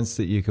chance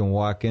that you can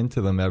walk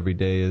into them every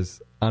day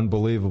is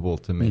unbelievable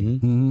to me.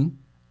 Mm-hmm.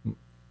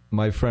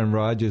 My friend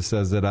Roger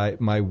says that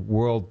my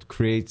world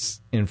creates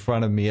in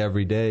front of me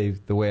every day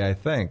the way I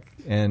think,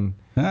 and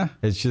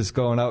it's just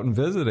going out and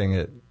visiting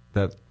it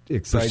that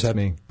excites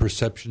me.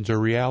 Perceptions are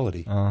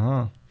reality.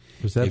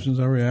 Perceptions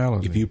are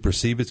reality. If you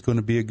perceive it's going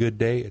to be a good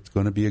day, it's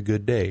going to be a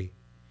good day.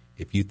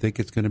 If you think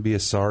it's going to be a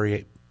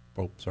sorry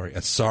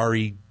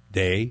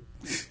day,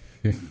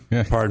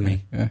 pardon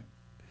me,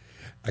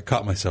 I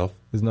caught myself.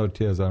 There's no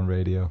tears on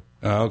radio.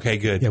 Okay,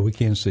 good. Yeah, we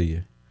can't see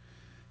you.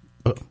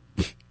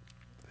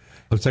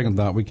 On second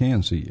thought, we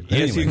can see you.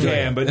 Yes, Anyway, you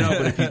can, but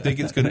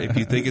if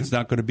you think it's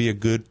not going to be a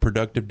good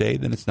productive day,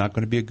 then it's not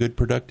going to be a good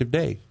productive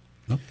day.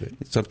 Okay.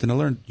 It's something to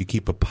learn. You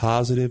keep a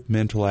positive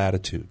mental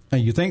attitude.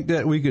 And you think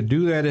that we could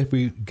do that if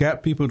we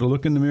got people to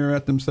look in the mirror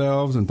at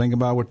themselves and think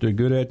about what they're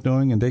good at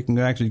doing, and they can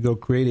actually go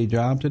create a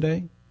job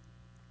today?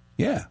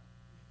 Yeah.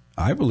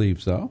 I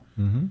believe so.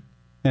 Mm-hmm.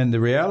 And the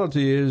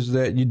reality is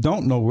that you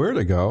don't know where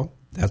to go.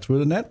 That's where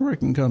the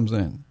networking comes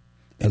in.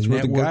 That's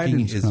where the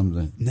guidance comes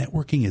in.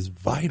 Networking is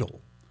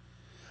vital.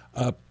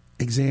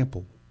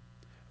 Example: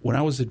 when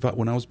I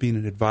was being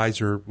an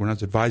advisor, when I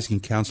was advising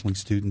and counseling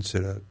students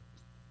at a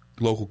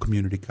local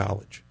community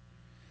college,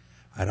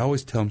 I'd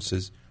always tell them,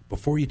 says,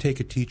 before you take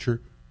a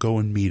teacher, go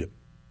and meet him.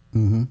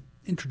 Mm-hmm.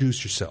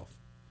 Introduce yourself.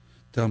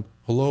 Tell them,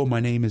 hello, my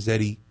name is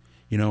Eddie,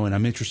 and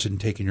I'm interested in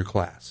taking your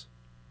class.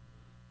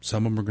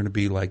 Some of them are going to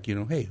be like,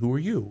 hey, who are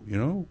you?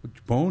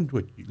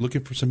 What, you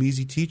looking for some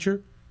easy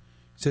teacher?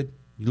 He said,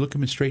 you look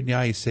him straight in the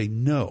eye and say,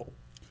 no.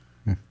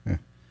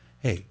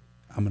 Hey,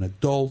 I'm an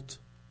adult.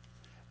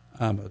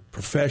 I'm a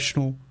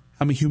professional.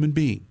 I'm a human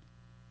being.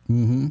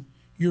 Mm-hmm.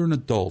 You're an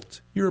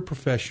adult. You're a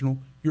professional.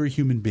 You're a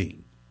human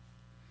being.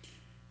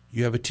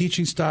 You have a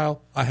teaching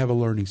style. I have a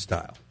learning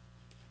style.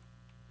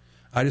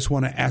 I just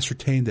want to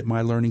ascertain that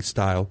my learning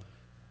style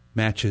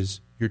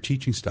matches your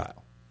teaching style.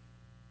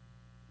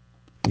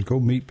 And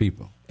go meet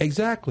people.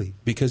 Exactly.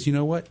 Because you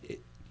know what?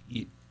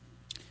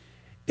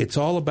 It's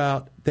all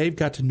about, they've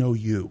got to know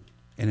you.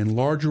 And in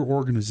larger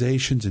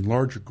organizations, in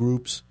larger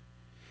groups,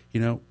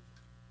 you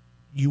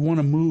want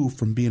to move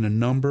from being a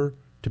number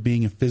to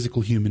being a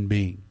physical human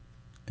being.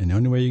 And the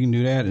only way you can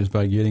do that is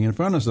by getting in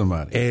front of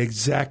somebody.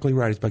 Exactly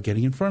right. It's by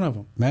getting in front of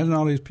them. Imagine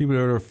all these people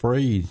that are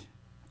afraid,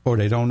 or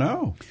they don't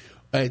know.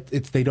 They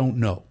don't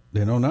know.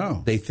 They don't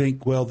know. They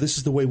think, well, this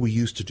is the way we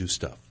used to do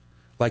stuff.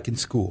 Like in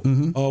school.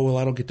 Mm-hmm. Oh, well,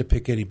 I don't get to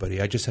pick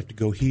anybody. I just have to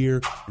go here,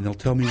 and they'll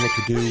tell me what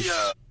to do,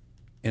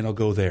 and I'll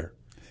go there.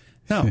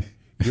 No,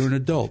 you're an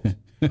adult.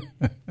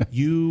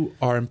 You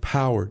are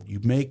empowered. You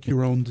make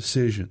your own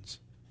decisions.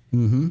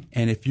 Mm-hmm.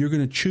 And if you're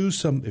going to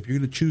choose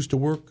to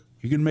work,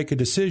 you're going to make a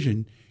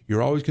decision.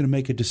 You're always going to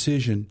make a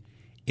decision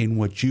in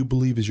what you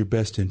believe is your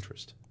best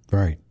interest.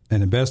 Right.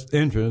 And the best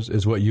interest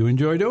is what you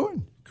enjoy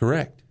doing.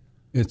 Correct.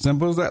 It's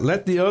simple as that.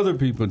 Let the other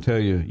people tell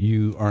you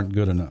you aren't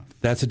good enough.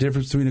 That's the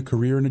difference between a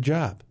career and a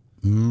job.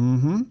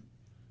 Mm-hmm.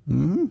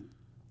 Mm-hmm.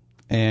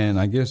 And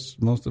I guess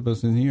most of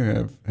us in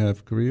here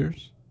have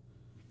careers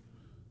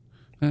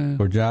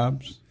or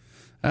jobs.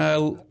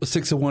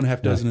 6 of one,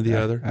 half dozen of the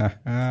other.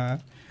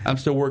 I'm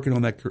still working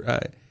on that.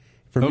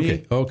 For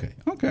me, okay,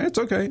 it's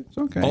okay.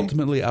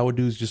 Ultimately, I would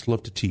do is just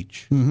love to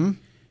teach. Mm-hmm.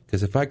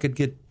 Because if I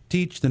could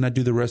teach, then I'd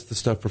do the rest of the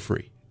stuff for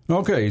free.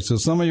 Okay, so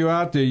some of you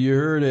out there, you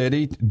heard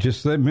Eddie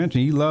just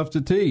mention he loves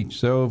to teach.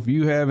 So if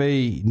you have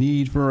a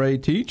need for a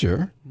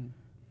teacher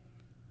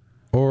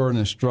or an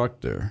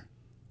instructor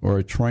or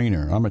a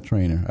trainer, I'm a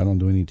trainer. I don't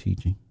do any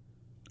teaching.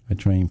 I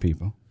train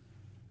people.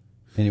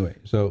 Anyway,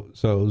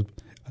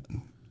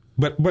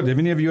 but if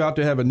any of you out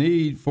there have a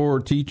need for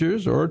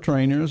teachers or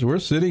trainers, we're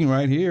sitting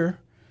right here,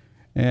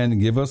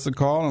 and give us a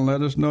call and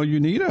let us know you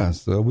need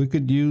us. So we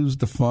could use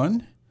the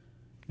fun,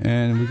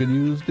 and we could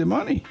use the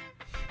money.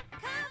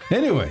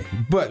 Anyway,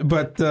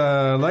 but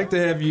I'd like to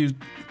have you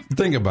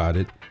think about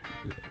it.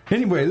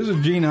 Anyway, this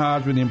is Gene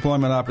Hodge with the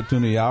Employment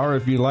Opportunity Hour.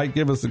 If you'd like,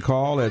 give us a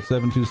call at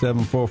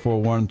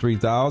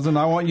 727-441-3000.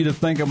 I want you to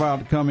think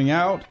about coming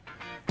out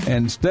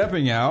and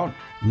stepping out,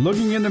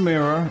 looking in the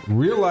mirror,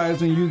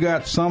 realizing you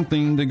got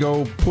something to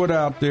go put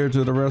out there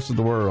to the rest of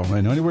the world.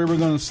 And the only way we're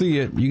going to see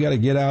it, you got to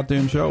get out there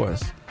and show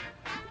us.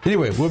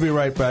 Anyway, we'll be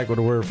right back with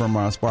a word from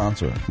our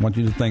sponsor. I want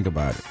you to think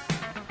about it.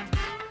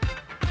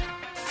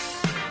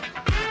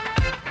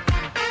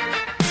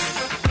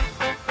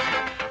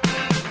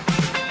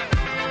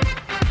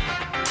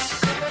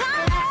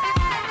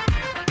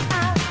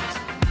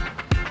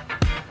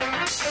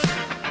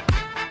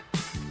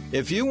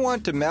 If you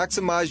want to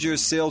maximize your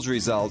sales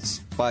results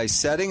by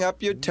setting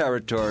up your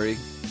territory,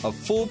 a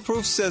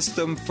foolproof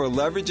system for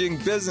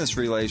leveraging business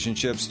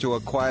relationships to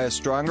acquire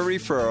stronger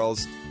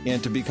referrals,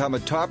 and to become a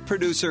top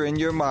producer in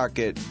your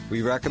market,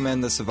 we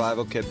recommend the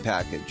Survival Kit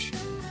package.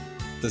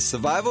 The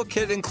Survival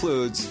Kit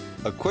includes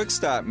a quick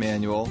start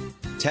manual,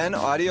 10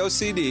 audio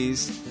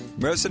CDs,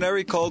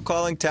 mercenary cold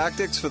calling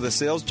tactics for the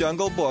Sales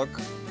Jungle book,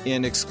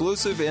 and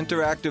exclusive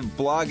interactive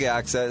blog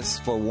access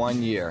for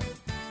 1 year.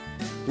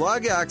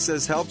 Blog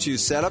Access helps you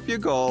set up your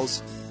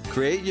goals,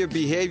 create your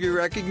behavior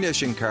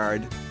recognition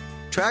card,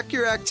 track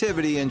your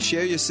activity, and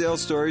share your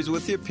sales stories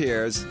with your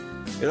peers.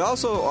 It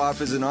also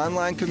offers an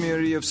online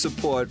community of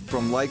support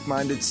from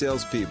like-minded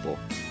salespeople.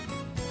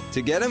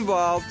 To get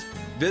involved,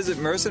 visit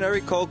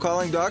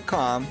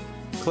mercenarycoldcalling.com,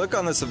 click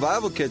on the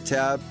Survival Kit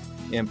tab,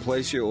 and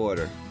place your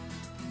order.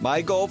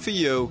 My goal for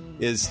you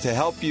is to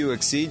help you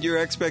exceed your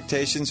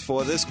expectations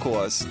for this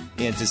course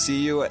and to see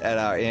you at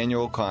our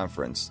annual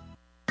conference.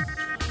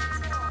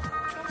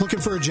 Looking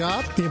for a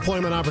job? The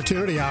Employment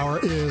Opportunity Hour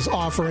is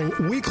offering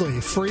weekly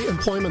free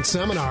employment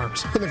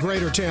seminars in the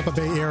greater Tampa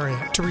Bay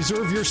area. To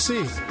reserve your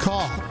seat,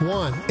 call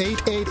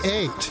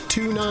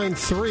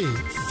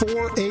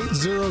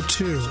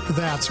 1-888-293-4802.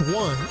 That's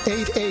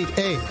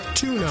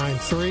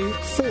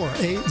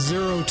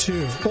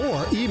 1-888-293-4802.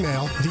 Or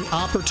email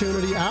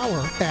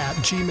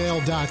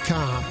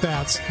theopportunityhour@gmail.com.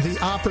 That's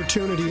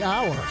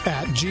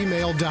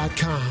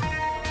theopportunityhour@gmail.com.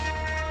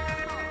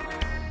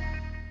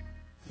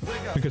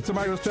 Because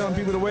somebody was telling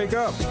people to wake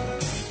up.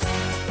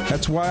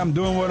 That's why I'm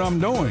doing what I'm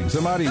doing.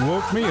 Somebody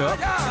woke me up.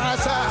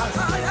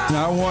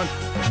 Now I want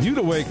you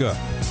to wake up.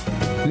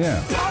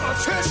 Yeah.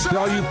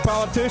 All you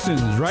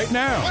politicians right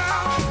now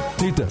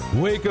need to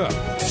wake up.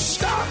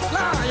 Stop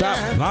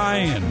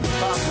lying.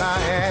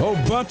 A whole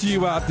bunch of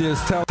you out there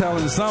is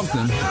telling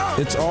something.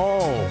 It's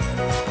all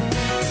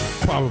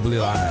probably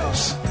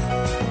lies.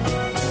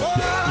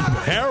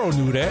 Harold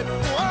knew that.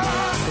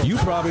 You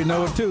probably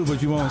know it too,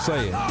 but you won't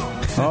say it.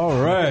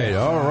 All right.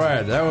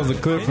 That was a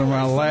clip from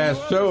our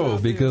last show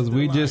because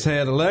we just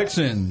had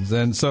elections.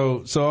 And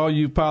so all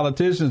you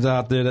politicians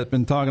out there that have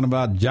been talking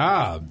about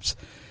jobs,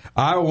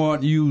 I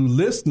want you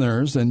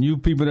listeners and you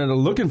people that are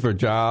looking for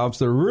jobs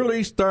to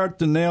really start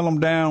to nail them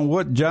down.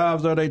 What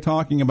jobs are they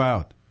talking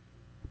about?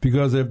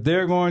 Because if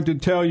they're going to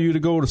tell you to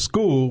go to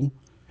school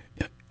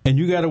and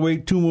you got to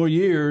wait 2 more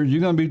years, you're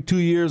going to be 2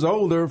 years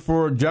older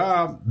for a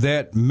job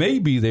that may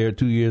be there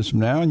 2 years from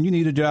now, and you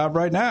need a job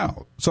right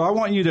now. So I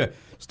want you to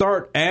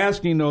start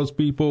asking those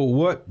people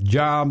what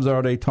jobs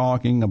are they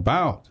talking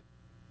about.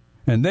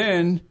 And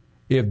then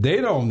if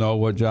they don't know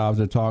what jobs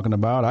they're talking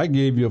about, I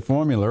gave you a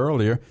formula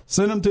earlier.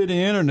 Send them to the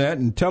internet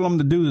and tell them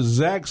to do the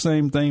exact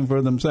same thing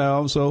for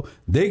themselves so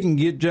they can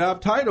get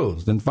job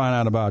titles and find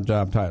out about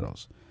job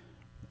titles.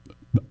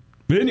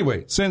 But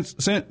anyway, since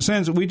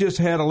we just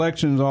had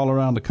elections all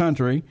around the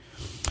country,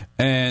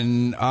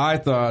 and I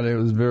thought it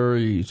was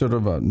very sort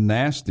of a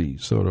nasty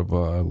sort of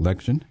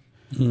election.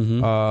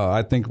 Mm-hmm.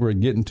 I think we're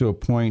getting to a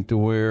point to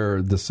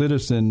where the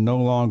citizen no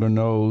longer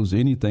knows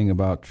anything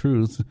about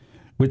truth,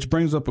 which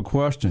brings up a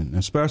question,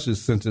 especially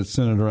since it's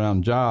centered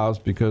around jobs,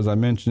 because I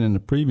mentioned in the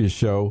previous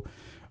show,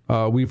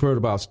 we've heard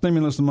about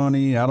stimulus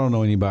money. I don't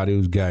know anybody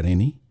who's got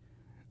any.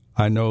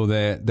 I know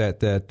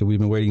that we've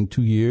been waiting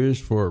 2 years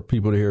for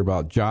people to hear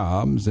about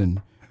jobs, and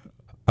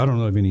I don't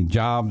know of any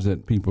jobs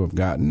that people have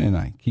gotten, and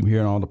I keep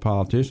hearing all the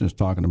politicians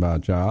talking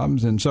about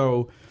jobs. And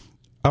so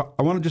I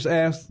want to just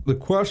ask the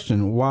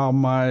question while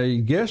my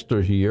guests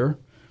are here,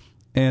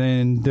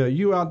 and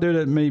you out there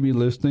that may be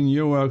listening,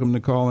 you're welcome to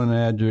call and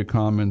add your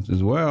comments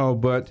as well.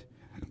 But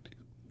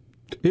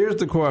here's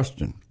the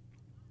question.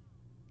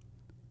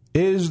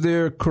 Is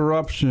there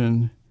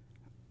corruption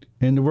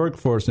in the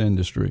workforce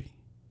industry?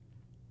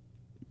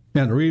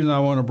 And the reason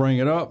I want to bring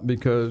it up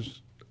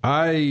because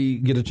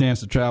I get a chance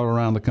to travel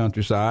around the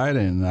countryside,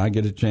 and I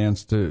get a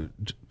chance to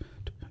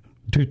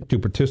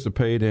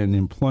participate in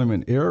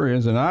employment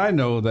areas, and I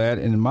know that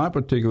in my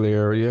particular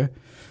area,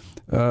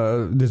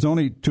 there's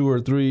only 2 or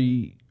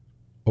 3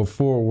 or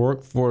 4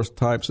 workforce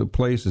types of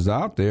places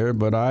out there,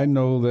 but I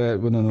know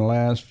that within the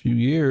last few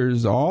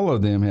years, all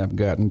of them have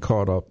gotten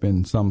caught up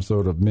in some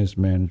sort of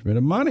mismanagement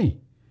of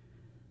money.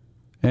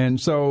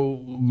 And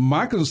so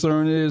my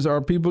concern is,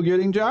 are people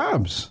getting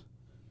jobs?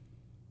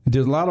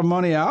 There's a lot of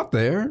money out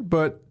there,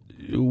 but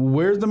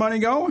where's the money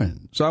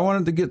going? So I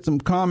wanted to get some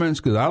comments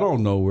because I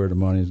don't know where the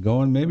money is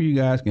going. Maybe you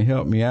guys can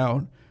help me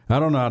out. I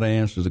don't know how to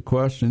answer the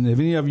question. If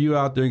any of you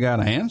out there got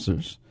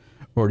answers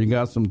or you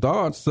got some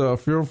thoughts,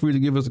 feel free to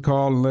give us a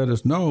call and let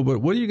us know.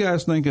 But what do you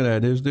guys think of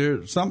that? Is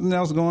there something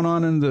else going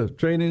on in the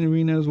training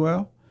arena as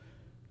well?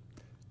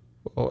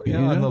 Well,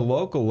 on the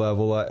local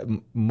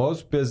level,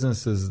 most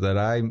businesses that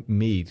I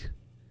meet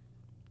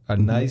are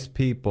nice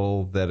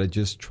people that are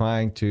just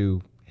trying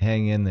to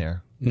hang in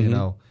there. Mm-hmm. You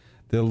know,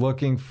 they're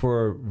looking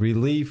for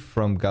relief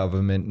from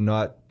government,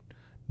 not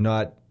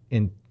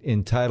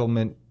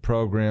entitlement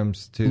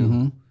programs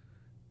to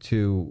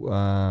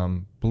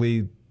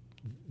bleed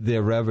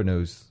their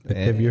revenues.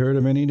 Have you heard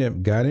of any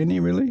that got any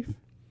relief?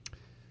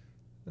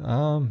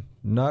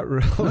 Not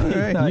really.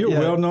 Right. Not You're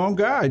yet. a well-known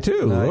guy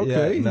too. Not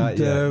Okay. Yet. Not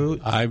yet.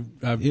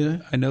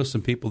 I know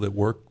some people that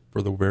work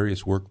for the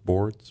various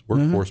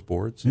workforce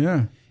boards.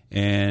 Yeah.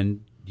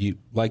 And you,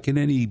 like in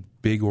any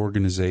big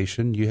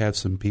organization, you have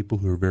some people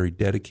who are very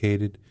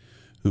dedicated,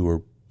 who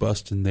are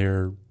busting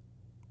their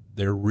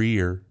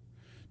rear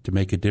to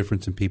make a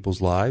difference in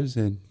people's lives,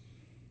 and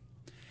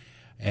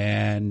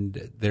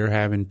they're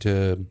having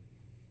to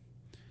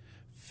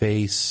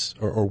face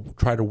or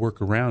try to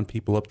work around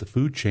people up the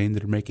food chain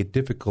that are making it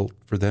difficult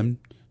for them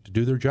to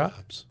do their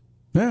jobs.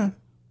 Yeah.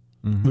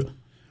 Mm-hmm.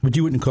 But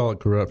you wouldn't call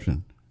it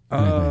corruption.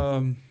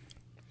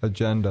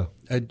 Agenda.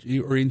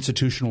 Or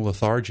institutional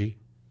lethargy.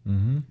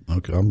 Mm-hmm.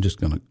 Okay, I'm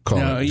just going to call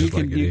it just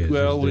like it is.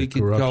 There's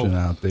corruption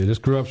out there. There's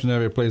corruption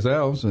every place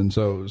else, and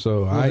so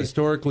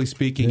historically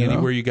speaking,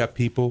 anywhere you got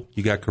people,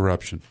 you got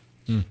corruption.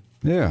 Mm.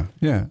 Yeah.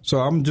 So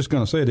I'm just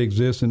going to say it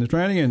exists in the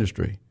training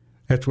industry.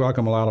 That's why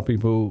come a lot of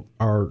people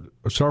are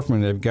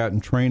suffering. They've gotten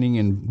training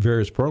in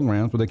various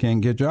programs, but they can't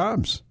get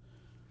jobs.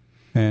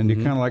 And you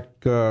kind of like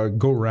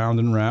go round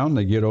and round.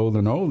 They get older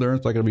and older.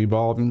 It's like a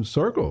revolving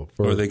circle.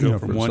 Or they go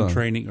from one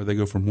training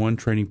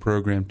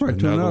program to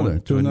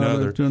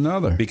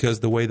another.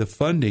 Because the way the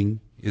funding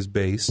is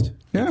based,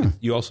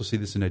 you also see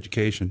this in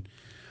education.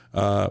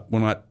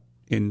 Not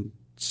in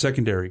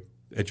secondary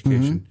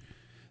education,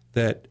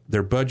 that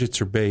their budgets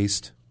are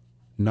based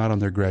not on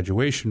their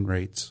graduation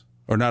rates,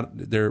 or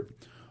they're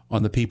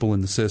on the people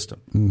in the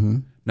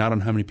system, not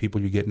on how many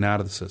people you're getting out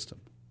of the system.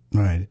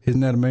 Right.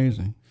 Isn't that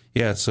amazing?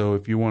 Yeah, so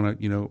if you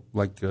want to,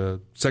 like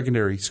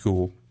secondary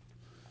school,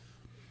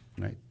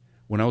 right?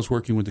 When I was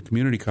working with the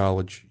community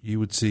college, you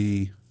would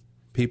see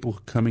people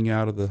coming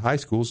out of the high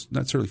schools, not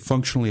necessarily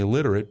functionally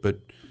illiterate, but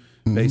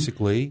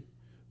basically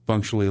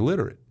functionally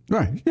illiterate.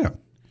 Right, yeah.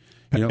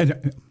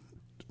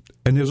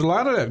 And there's a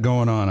lot of that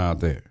going on out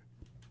there.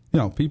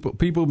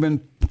 People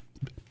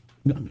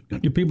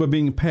are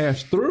being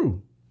passed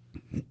through,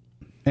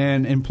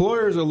 and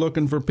employers are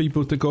looking for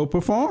people to go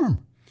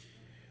perform.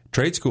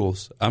 Trade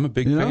schools, I'm a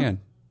big fan.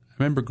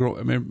 I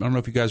don't know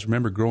if you guys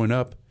remember growing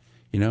up.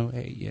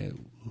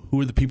 Who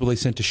are the people they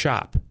sent to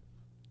shop?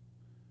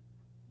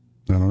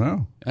 I don't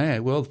know.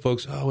 Well,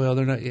 folks.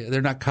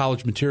 They're not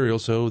college material,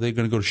 so they're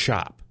going to go to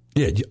shop.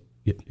 Yeah,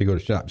 you go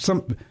to shop.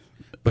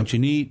 But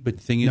the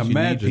thing is, you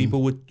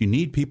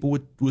need people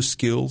with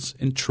skills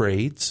and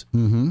trades.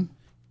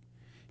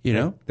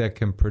 That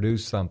can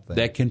produce something.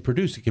 It can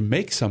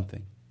make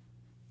something.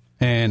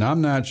 And I'm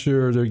not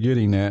sure they're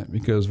getting that,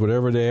 because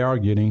whatever they are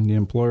getting, the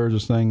employers are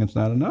saying it's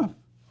not enough.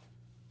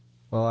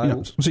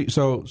 Well,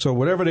 so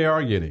whatever they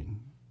are getting,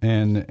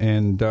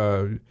 and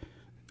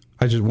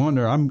I just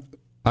wonder. I'm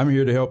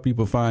here to help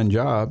people find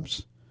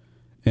jobs,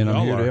 and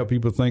I'm here to help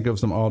people think of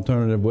some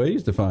alternative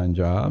ways to find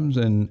jobs,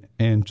 and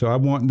so I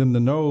want them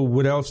to know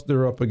what else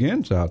they're up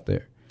against out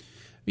there.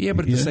 Yeah,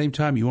 but at the same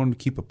time, you want them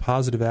to keep a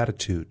positive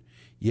attitude.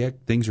 Yeah,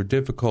 things are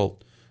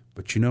difficult,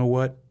 but you know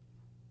what?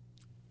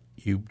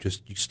 You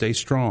stay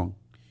strong.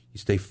 You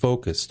stay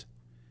focused.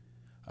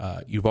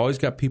 You've always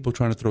got people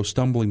trying to throw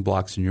stumbling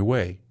blocks in your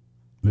way.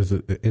 Is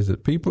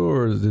it people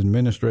or is it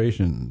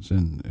administrations?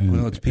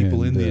 Well, it's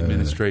people in the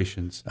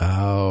administrations.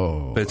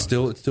 Oh, but it's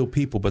still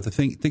people. But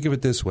think of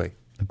it this way.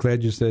 I'm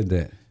glad you said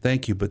that.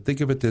 Thank you. But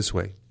think of it this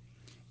way: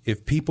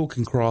 if people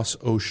can cross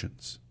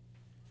oceans,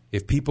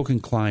 if people can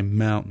climb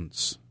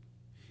mountains,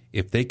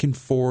 if they can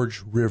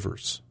forge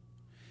rivers,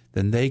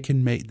 then they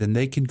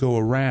can go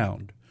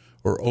around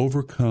or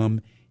overcome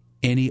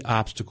any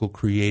obstacle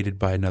created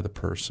by another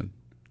person.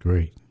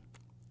 Great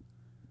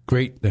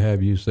to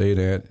have you say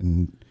that,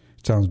 and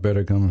it sounds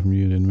better coming from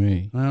you than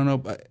me. I don't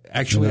know.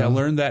 Actually, I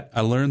learned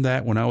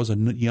that when I was a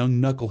young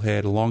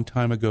knucklehead a long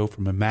time ago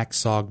from a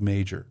Max Sog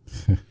major.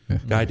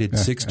 Guy did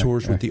 6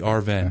 tours with the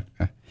Arven.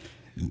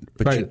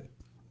 Right.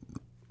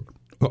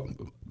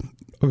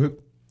 Okay.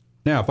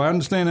 Now, if I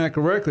understand that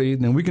correctly,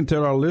 then we can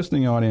tell our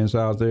listening audience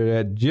out there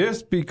that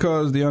just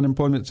because the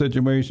unemployment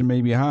situation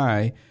may be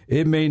high,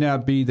 it may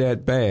not be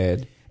that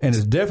bad. And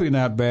it's definitely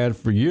not bad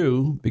for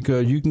you,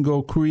 because you can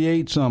go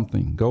create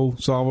something, go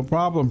solve a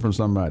problem for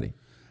somebody.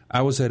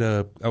 I was at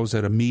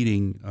a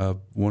meeting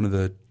of one of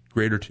the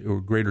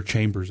greater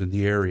chambers in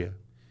the area,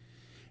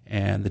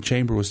 and the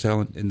chamber was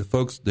telling, and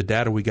the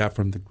data we got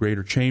from the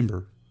greater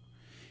chamber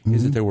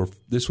is that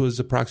this was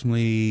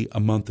approximately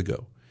a month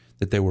ago,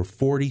 that there were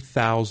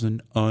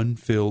 40,000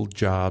 unfilled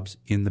jobs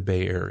in the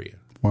Bay Area.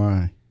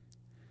 Why?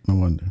 No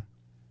wonder.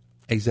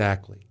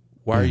 Exactly.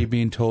 Why are you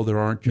being told there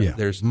aren't jobs? Yeah.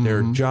 There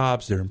are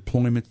jobs, there are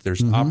employment,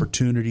 there's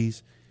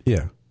opportunities.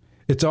 Yeah.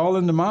 It's all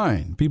in the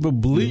mind. People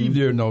believe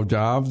there are no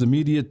jobs. The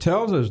media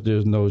tells us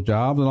there's no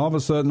jobs, and all of a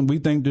sudden we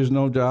think there's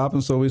no job,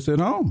 and so we sit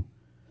home.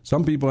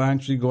 Some people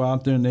actually go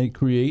out there and they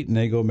create and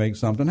they go make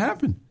something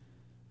happen.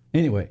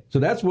 Anyway, so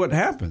that's what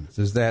happens,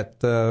 is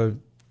that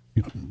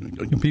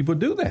people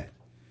do that.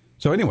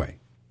 So anyway,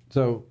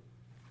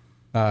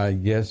 I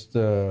guess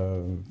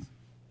people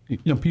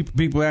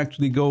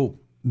actually go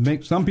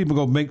make some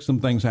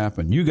things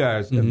happen. You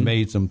guys have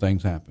made some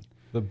things happen.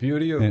 The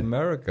beauty of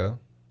America,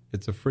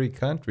 it's a free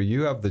country.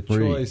 You have the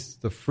choice,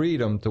 the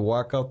freedom to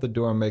walk out the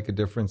door and make a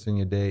difference in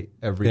your day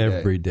every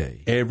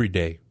day. Every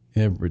day.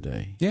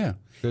 Yeah,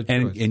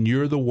 and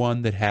you're the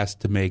one that has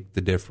to make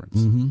the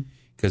difference.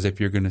 Because if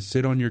you're going to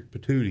sit on your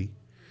patootie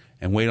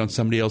and wait on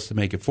somebody else to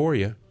make it for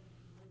you,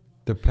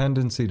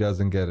 dependency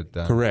doesn't get it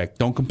done. Correct.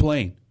 Don't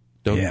complain.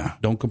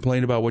 Don't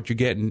complain about what you're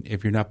getting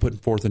if you're not putting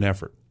forth an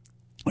effort.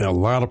 A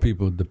lot of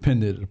people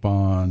depended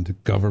upon the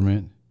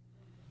government.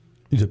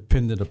 You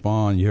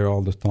hear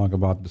all this talk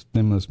about the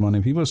stimulus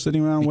money. People are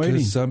sitting around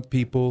waiting.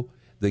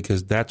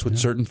 Because that's what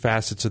certain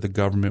facets of the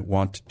government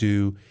want to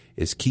do,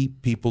 is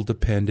keep people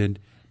dependent,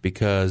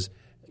 because,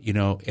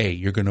 hey,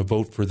 you're going to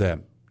vote for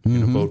them. You're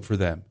going to vote for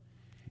them.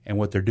 And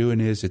what they're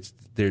doing is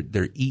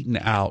they're eating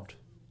out.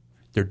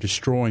 They're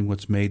destroying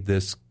what's made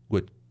this,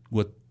 what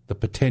the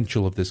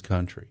potential of this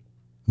country.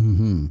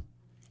 I'm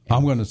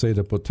going to say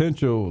the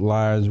potential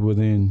lies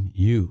within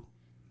you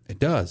It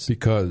does.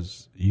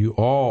 Because you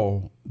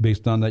all,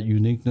 based on that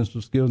uniqueness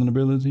of skills and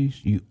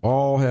abilities, you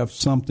all have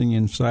something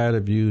inside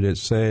of you that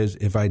says,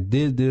 if I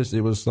did this,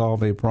 it would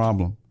solve a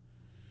problem.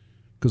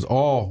 Because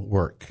all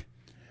work,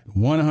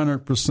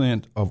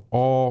 100% of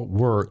all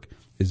work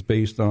is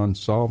based on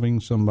solving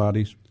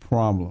somebody's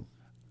problem.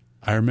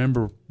 I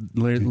remember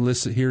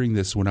hearing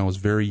this when I was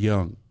very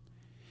young.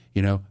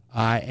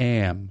 I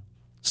am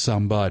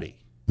somebody.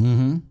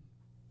 Mm-hmm.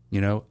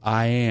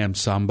 I am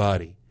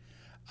somebody.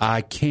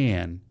 I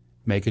can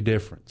make a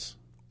difference.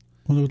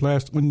 When was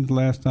the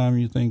last time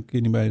you think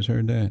anybody's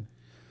heard that?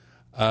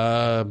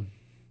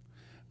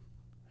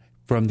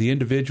 From the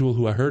individual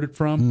who I heard it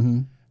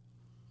from,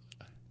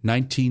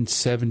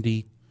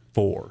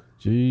 1974.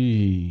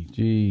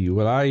 Gee.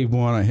 Well, I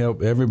want to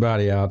help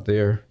everybody out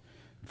there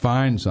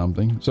find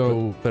something.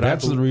 So but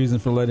that's the reason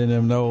for letting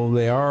them know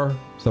they are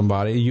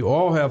somebody. You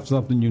all have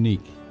something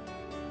unique.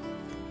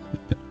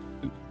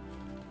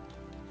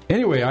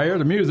 Anyway, I hear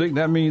the music.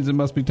 That means it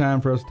must be time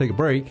for us to take a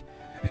break.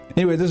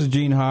 Anyway, this is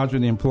Gene Hodge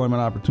with the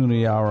Employment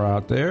Opportunity Hour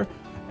out there.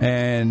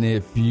 And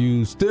if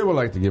you still would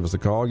like to give us a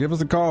call at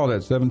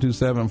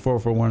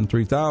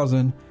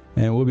 727-441-3000.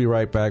 And we'll be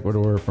right back with a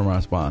word from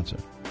our sponsor.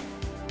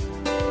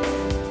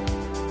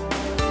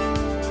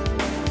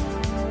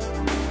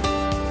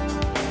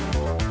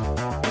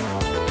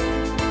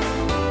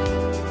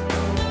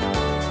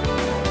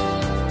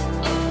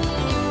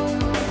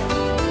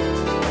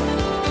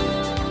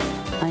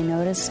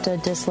 A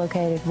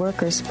dislocated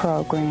workers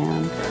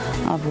program,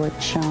 of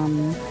which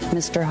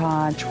Mr.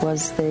 Hodge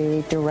was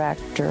the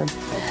director,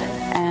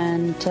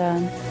 and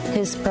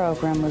his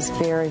program was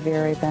very,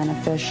 very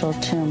beneficial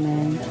to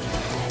me.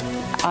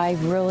 I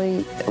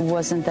really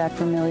wasn't that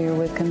familiar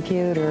with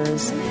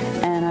computers,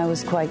 and I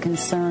was quite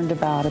concerned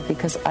about it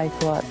because I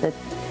thought that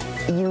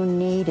you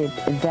needed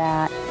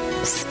that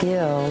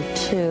skill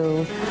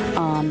to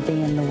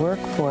be in the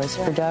workforce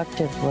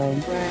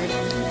productively.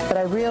 But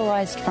I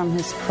realized from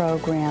his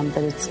program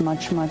that it's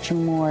much, much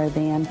more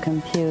than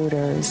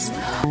computers.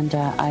 And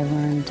I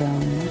learned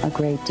a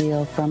great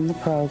deal from the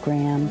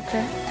program.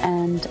 Okay.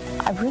 And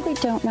I really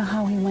don't know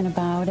how he went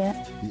about it.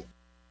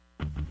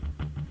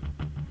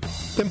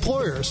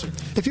 Employers,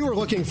 if you are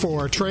looking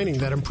for training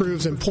that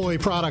improves employee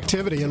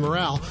productivity and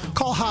morale,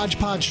 call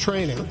Hodgepodge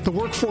Training, the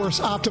workforce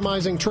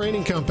optimizing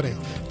training company.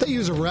 They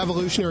use a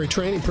revolutionary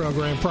training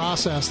program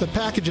process that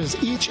packages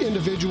each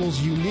individual's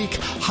unique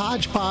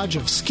hodgepodge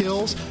of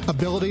skills,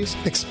 abilities,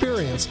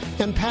 experience,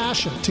 and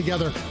passion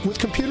together with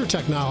computer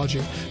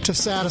technology to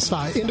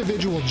satisfy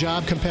individual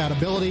job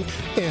compatibility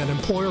and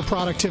employer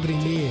productivity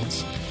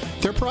needs.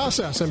 Their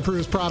process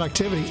improves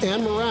productivity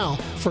and morale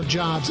for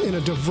jobs in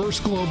a diverse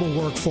global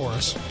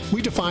workforce.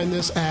 We define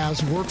this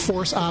as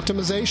workforce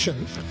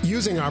optimization.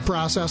 Using our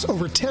process,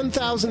 over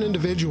 10,000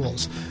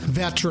 individuals,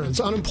 veterans,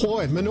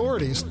 unemployed,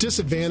 minorities,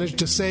 disadvantaged,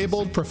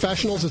 disabled,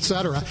 professionals,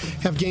 etc.,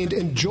 have gained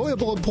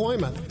enjoyable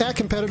employment at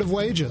competitive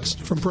wages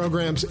from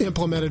programs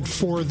implemented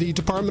for the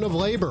Department of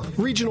Labor,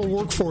 Regional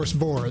Workforce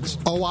Boards,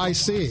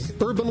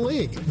 OIC, Urban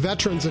League,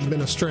 Veterans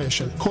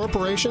Administration,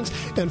 corporations,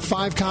 and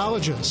 5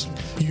 colleges: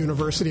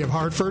 University of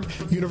Hartford,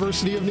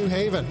 University of New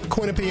Haven,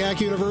 Quinnipiac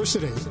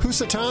University,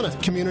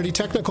 Housatonic Community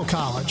Technical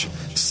College,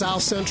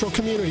 South Central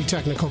Community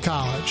Technical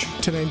College,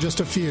 to name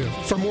just a few.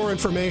 For more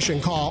information,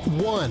 call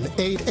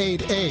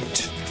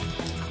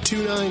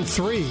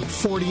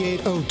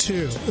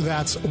 1-888-293-4802.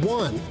 That's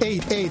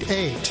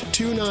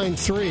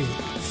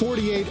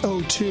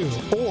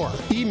 1-888-293-4802. Or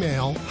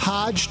email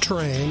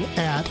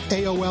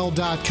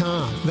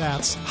hodgetrain@AOL.com.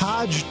 That's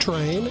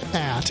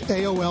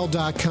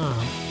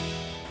hodgetrain@AOL.com.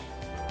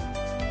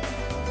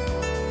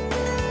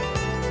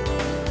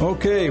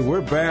 Okay,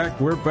 we're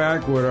back. We're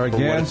back with our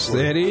guests,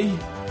 Eddie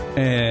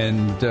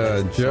and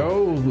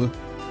Joe.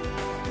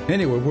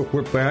 Anyway,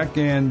 we're back,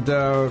 and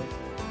I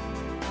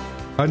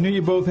knew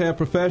you both have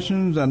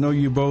professions. I know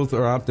you both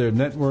are out there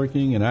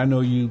networking, and I know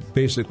you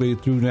basically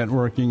through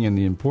networking and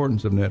the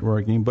importance of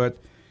networking. But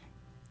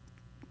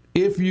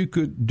if you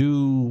could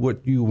do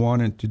what you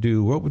wanted to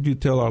do, what would you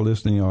tell our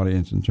listening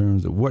audience in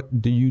terms of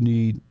what do you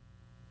need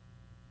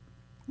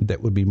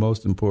that would be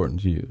most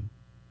important to you?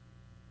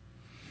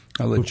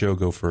 I'll let Joe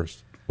go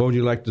first. What would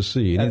you like to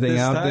see? Anything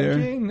out there?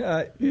 Gene,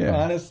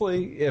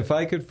 honestly, if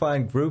I could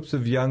find groups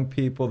of young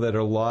people that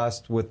are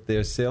lost with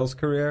their sales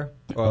career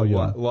or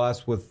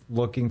lost with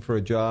looking for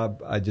a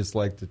job, I'd just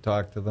like to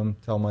talk to them,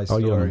 tell my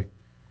story,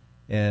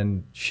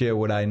 and share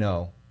what I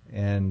know.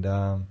 And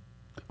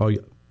when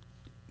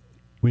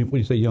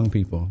you say young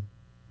people,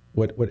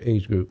 what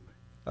age group?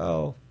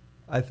 Oh,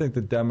 I think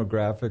the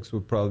demographics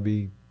would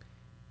probably be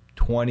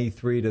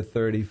 23 to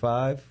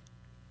 35.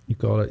 You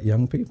call it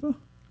young people?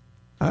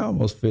 I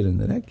almost fit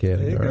into that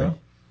category. There you go.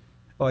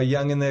 Or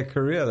young in their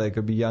career. They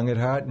could be young at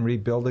heart and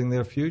rebuilding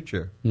their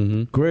future.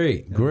 Mm-hmm.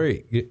 Great.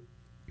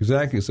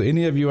 Exactly. So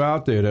any of you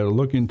out there that are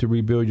looking to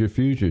rebuild your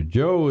future,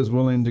 Joe is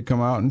willing to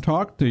come out and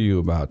talk to you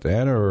about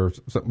that or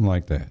something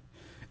like that.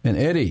 And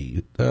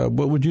Eddie,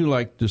 what would you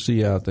like to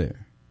see out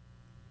there?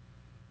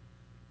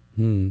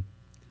 I'd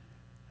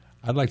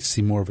like to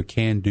see more of a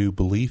can-do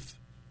belief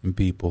in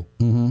people.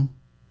 Mm-hmm.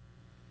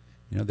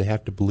 You know, they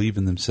have to believe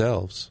in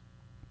themselves.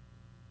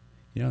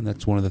 You know, and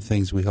that's one of the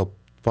things we help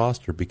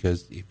foster,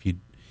 because if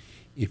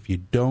you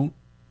don't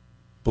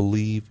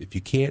believe, if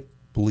you can't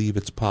believe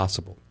it's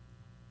possible,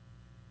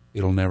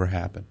 it'll never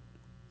happen.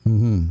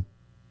 Mm-hmm.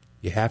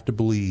 You have to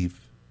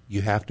believe.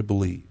 You have to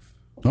believe.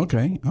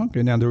 Okay.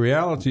 Now, the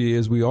reality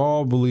is we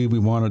all believe we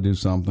want to do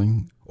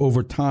something.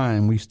 Over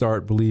time, we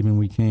start believing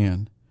we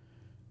can.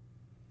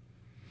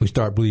 We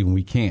start believing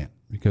we can't,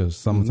 because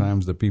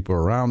sometimes the people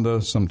around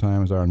us,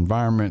 sometimes our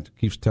environment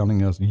keeps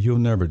telling us, you'll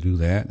never do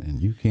that,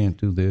 and you can't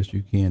do this,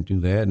 you can't do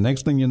that.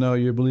 Next thing you know,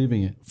 you're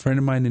believing it. A friend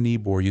of mine in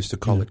Ybor used to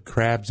call it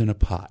crabs in a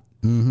pot.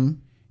 Mm-hmm.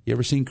 You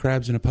ever seen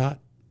crabs in a pot?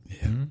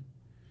 Yeah.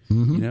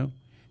 Mm-hmm. You know?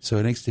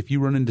 So next, if you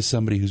run into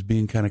somebody who's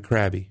being kind of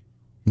crabby,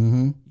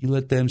 mm-hmm. you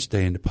let them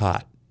stay in the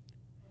pot.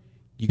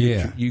 You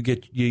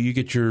get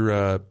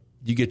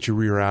your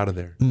rear out of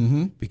there,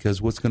 mm-hmm.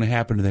 because what's going to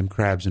happen to them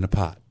crabs in a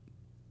pot?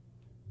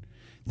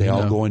 They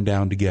all going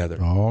down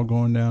together. All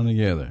going down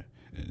together.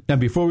 Now,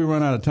 before we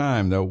run out of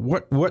time, though,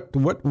 what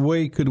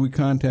way could we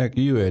contact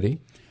you,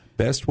 Eddie?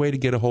 Best way to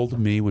get a hold of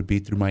me would be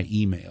through my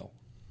email,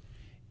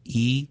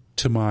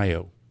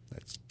 eTamayo.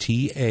 That's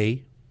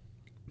TAMAYO.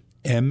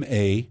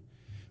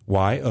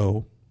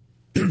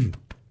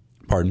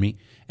 Pardon me,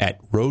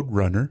 at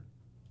Roadrunner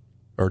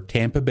or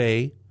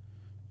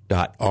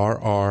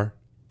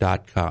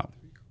TampaBay.rr.com.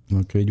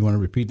 Okay, you want to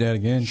repeat that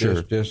again?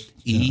 Sure. Just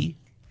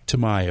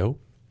eTamayo,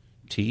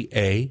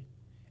 TAMAYO,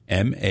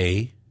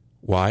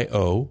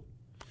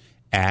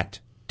 at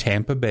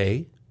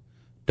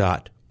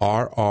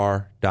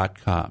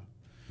TampaBay.rr.com.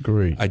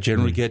 Great. I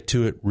generally get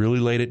to it really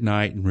late at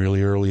night and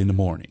really early in the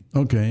morning.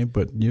 Okay,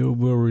 but you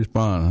will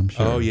respond, I'm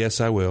sure. Oh, yes,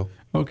 I will.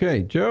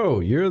 Okay, Joe,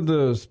 you're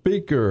the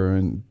speaker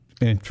and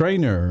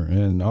trainer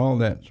and all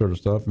that sort of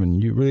stuff, and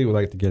you really would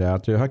like to get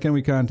out there. How can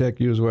we contact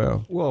you as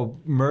well? Well,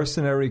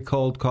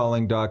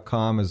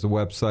 mercenarycoldcalling.com is the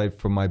website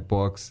for my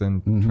books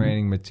and mm-hmm.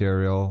 training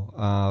material.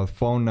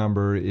 Phone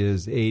number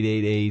is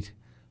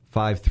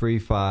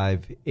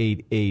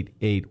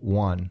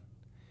 888-535-8881.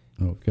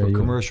 Okay. For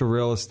commercial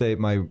real estate,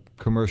 my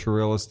commercial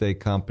real estate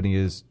company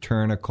is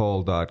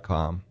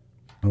turnercole.com.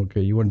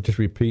 Okay, you want to just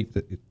repeat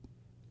that?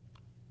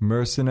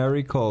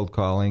 Mercenary Cold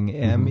Calling,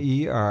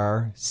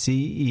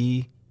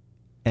 MERCENARY,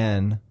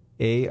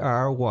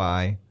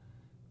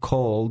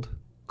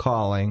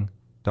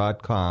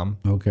 coldcalling.com.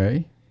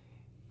 Okay.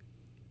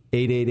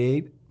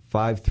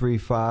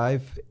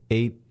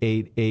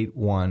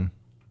 888-535-8881.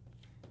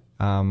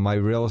 My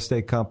real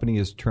estate company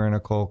is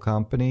Turner Cole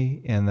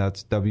Company, and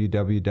that's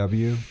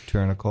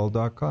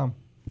www.turnercole.com.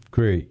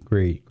 Great.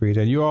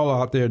 And you all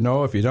out there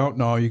know, if you don't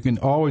know, you can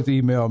always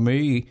email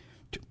me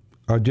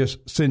or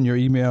just send your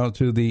email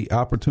to the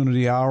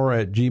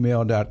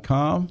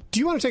opportunityhour@gmail.com. Do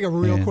you want to take a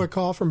real quick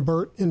call from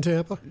Bert in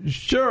Tampa?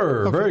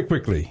 Sure, okay. Very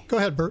quickly. Go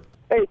ahead, Bert.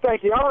 Hey,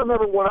 thank you. I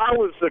remember when I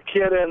was a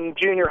kid in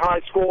junior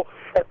high school,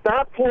 at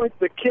that point,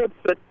 the kids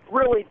that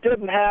really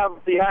didn't have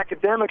the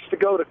academics to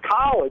go to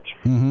college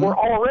mm-hmm. were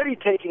already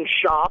taking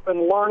shop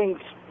and learning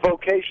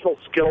vocational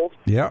skills.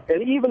 Yeah.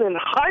 And even in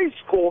high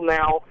school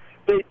now,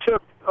 they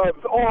took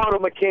auto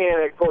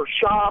mechanic or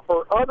shop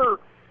or other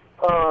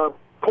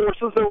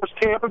courses. There was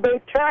Tampa Bay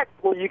Tech,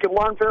 where you could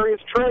learn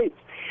various trades.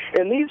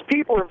 And these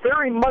people are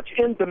very much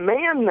in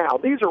demand now.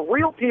 These are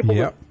real people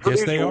that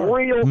produce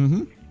real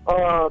mm-hmm.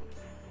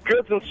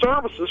 Goods and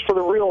services for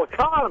the real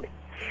economy.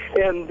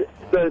 And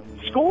the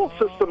school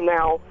system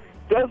now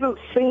doesn't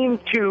seem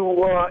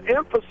to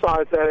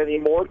emphasize that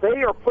anymore.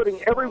 They are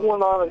putting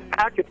everyone on an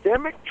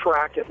academic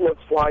track, it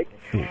looks like,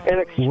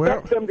 and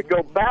expect them to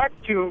go back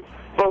to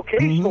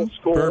vocational mm-hmm.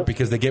 school. Bert,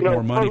 because they get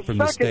more money from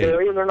the state.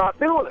 And they're not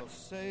doing it.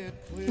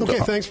 Okay,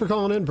 thanks for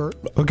calling in, Bert.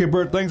 Okay,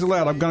 Bert, thanks a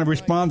lot. I'm going to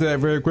respond to that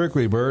very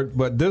quickly, Bert.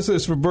 But this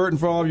is for Bert and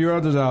for all of your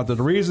others out there.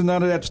 The reason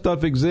none of that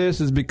stuff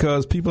exists is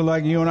because people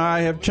like you and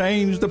I have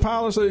changed the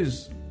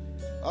policies.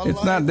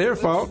 It's not their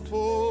fault.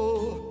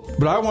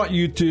 But I want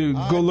you to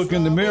go look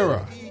in the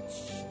mirror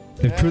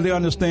and truly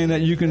understand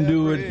that you can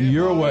do it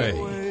your way.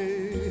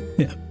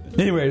 Yeah.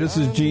 Anyway, this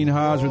is Gene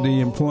Hodge with the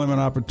Employment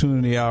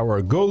Opportunity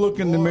Hour. Go look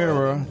in the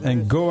mirror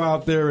and go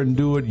out there and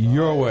do it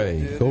your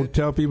way. Go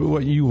tell people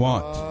what you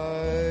want.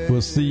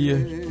 We'll see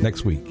you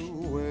next week.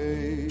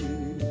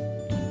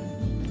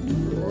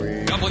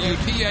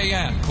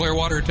 WTAN,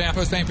 Clearwater,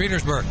 Tampa, St.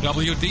 Petersburg.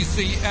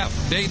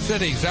 WDCF, Dade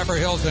City, Zephyr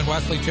Hills, and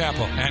Wesley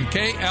Chapel. And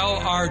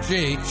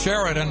KLRG,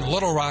 Sheridan,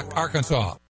 Little Rock, Arkansas.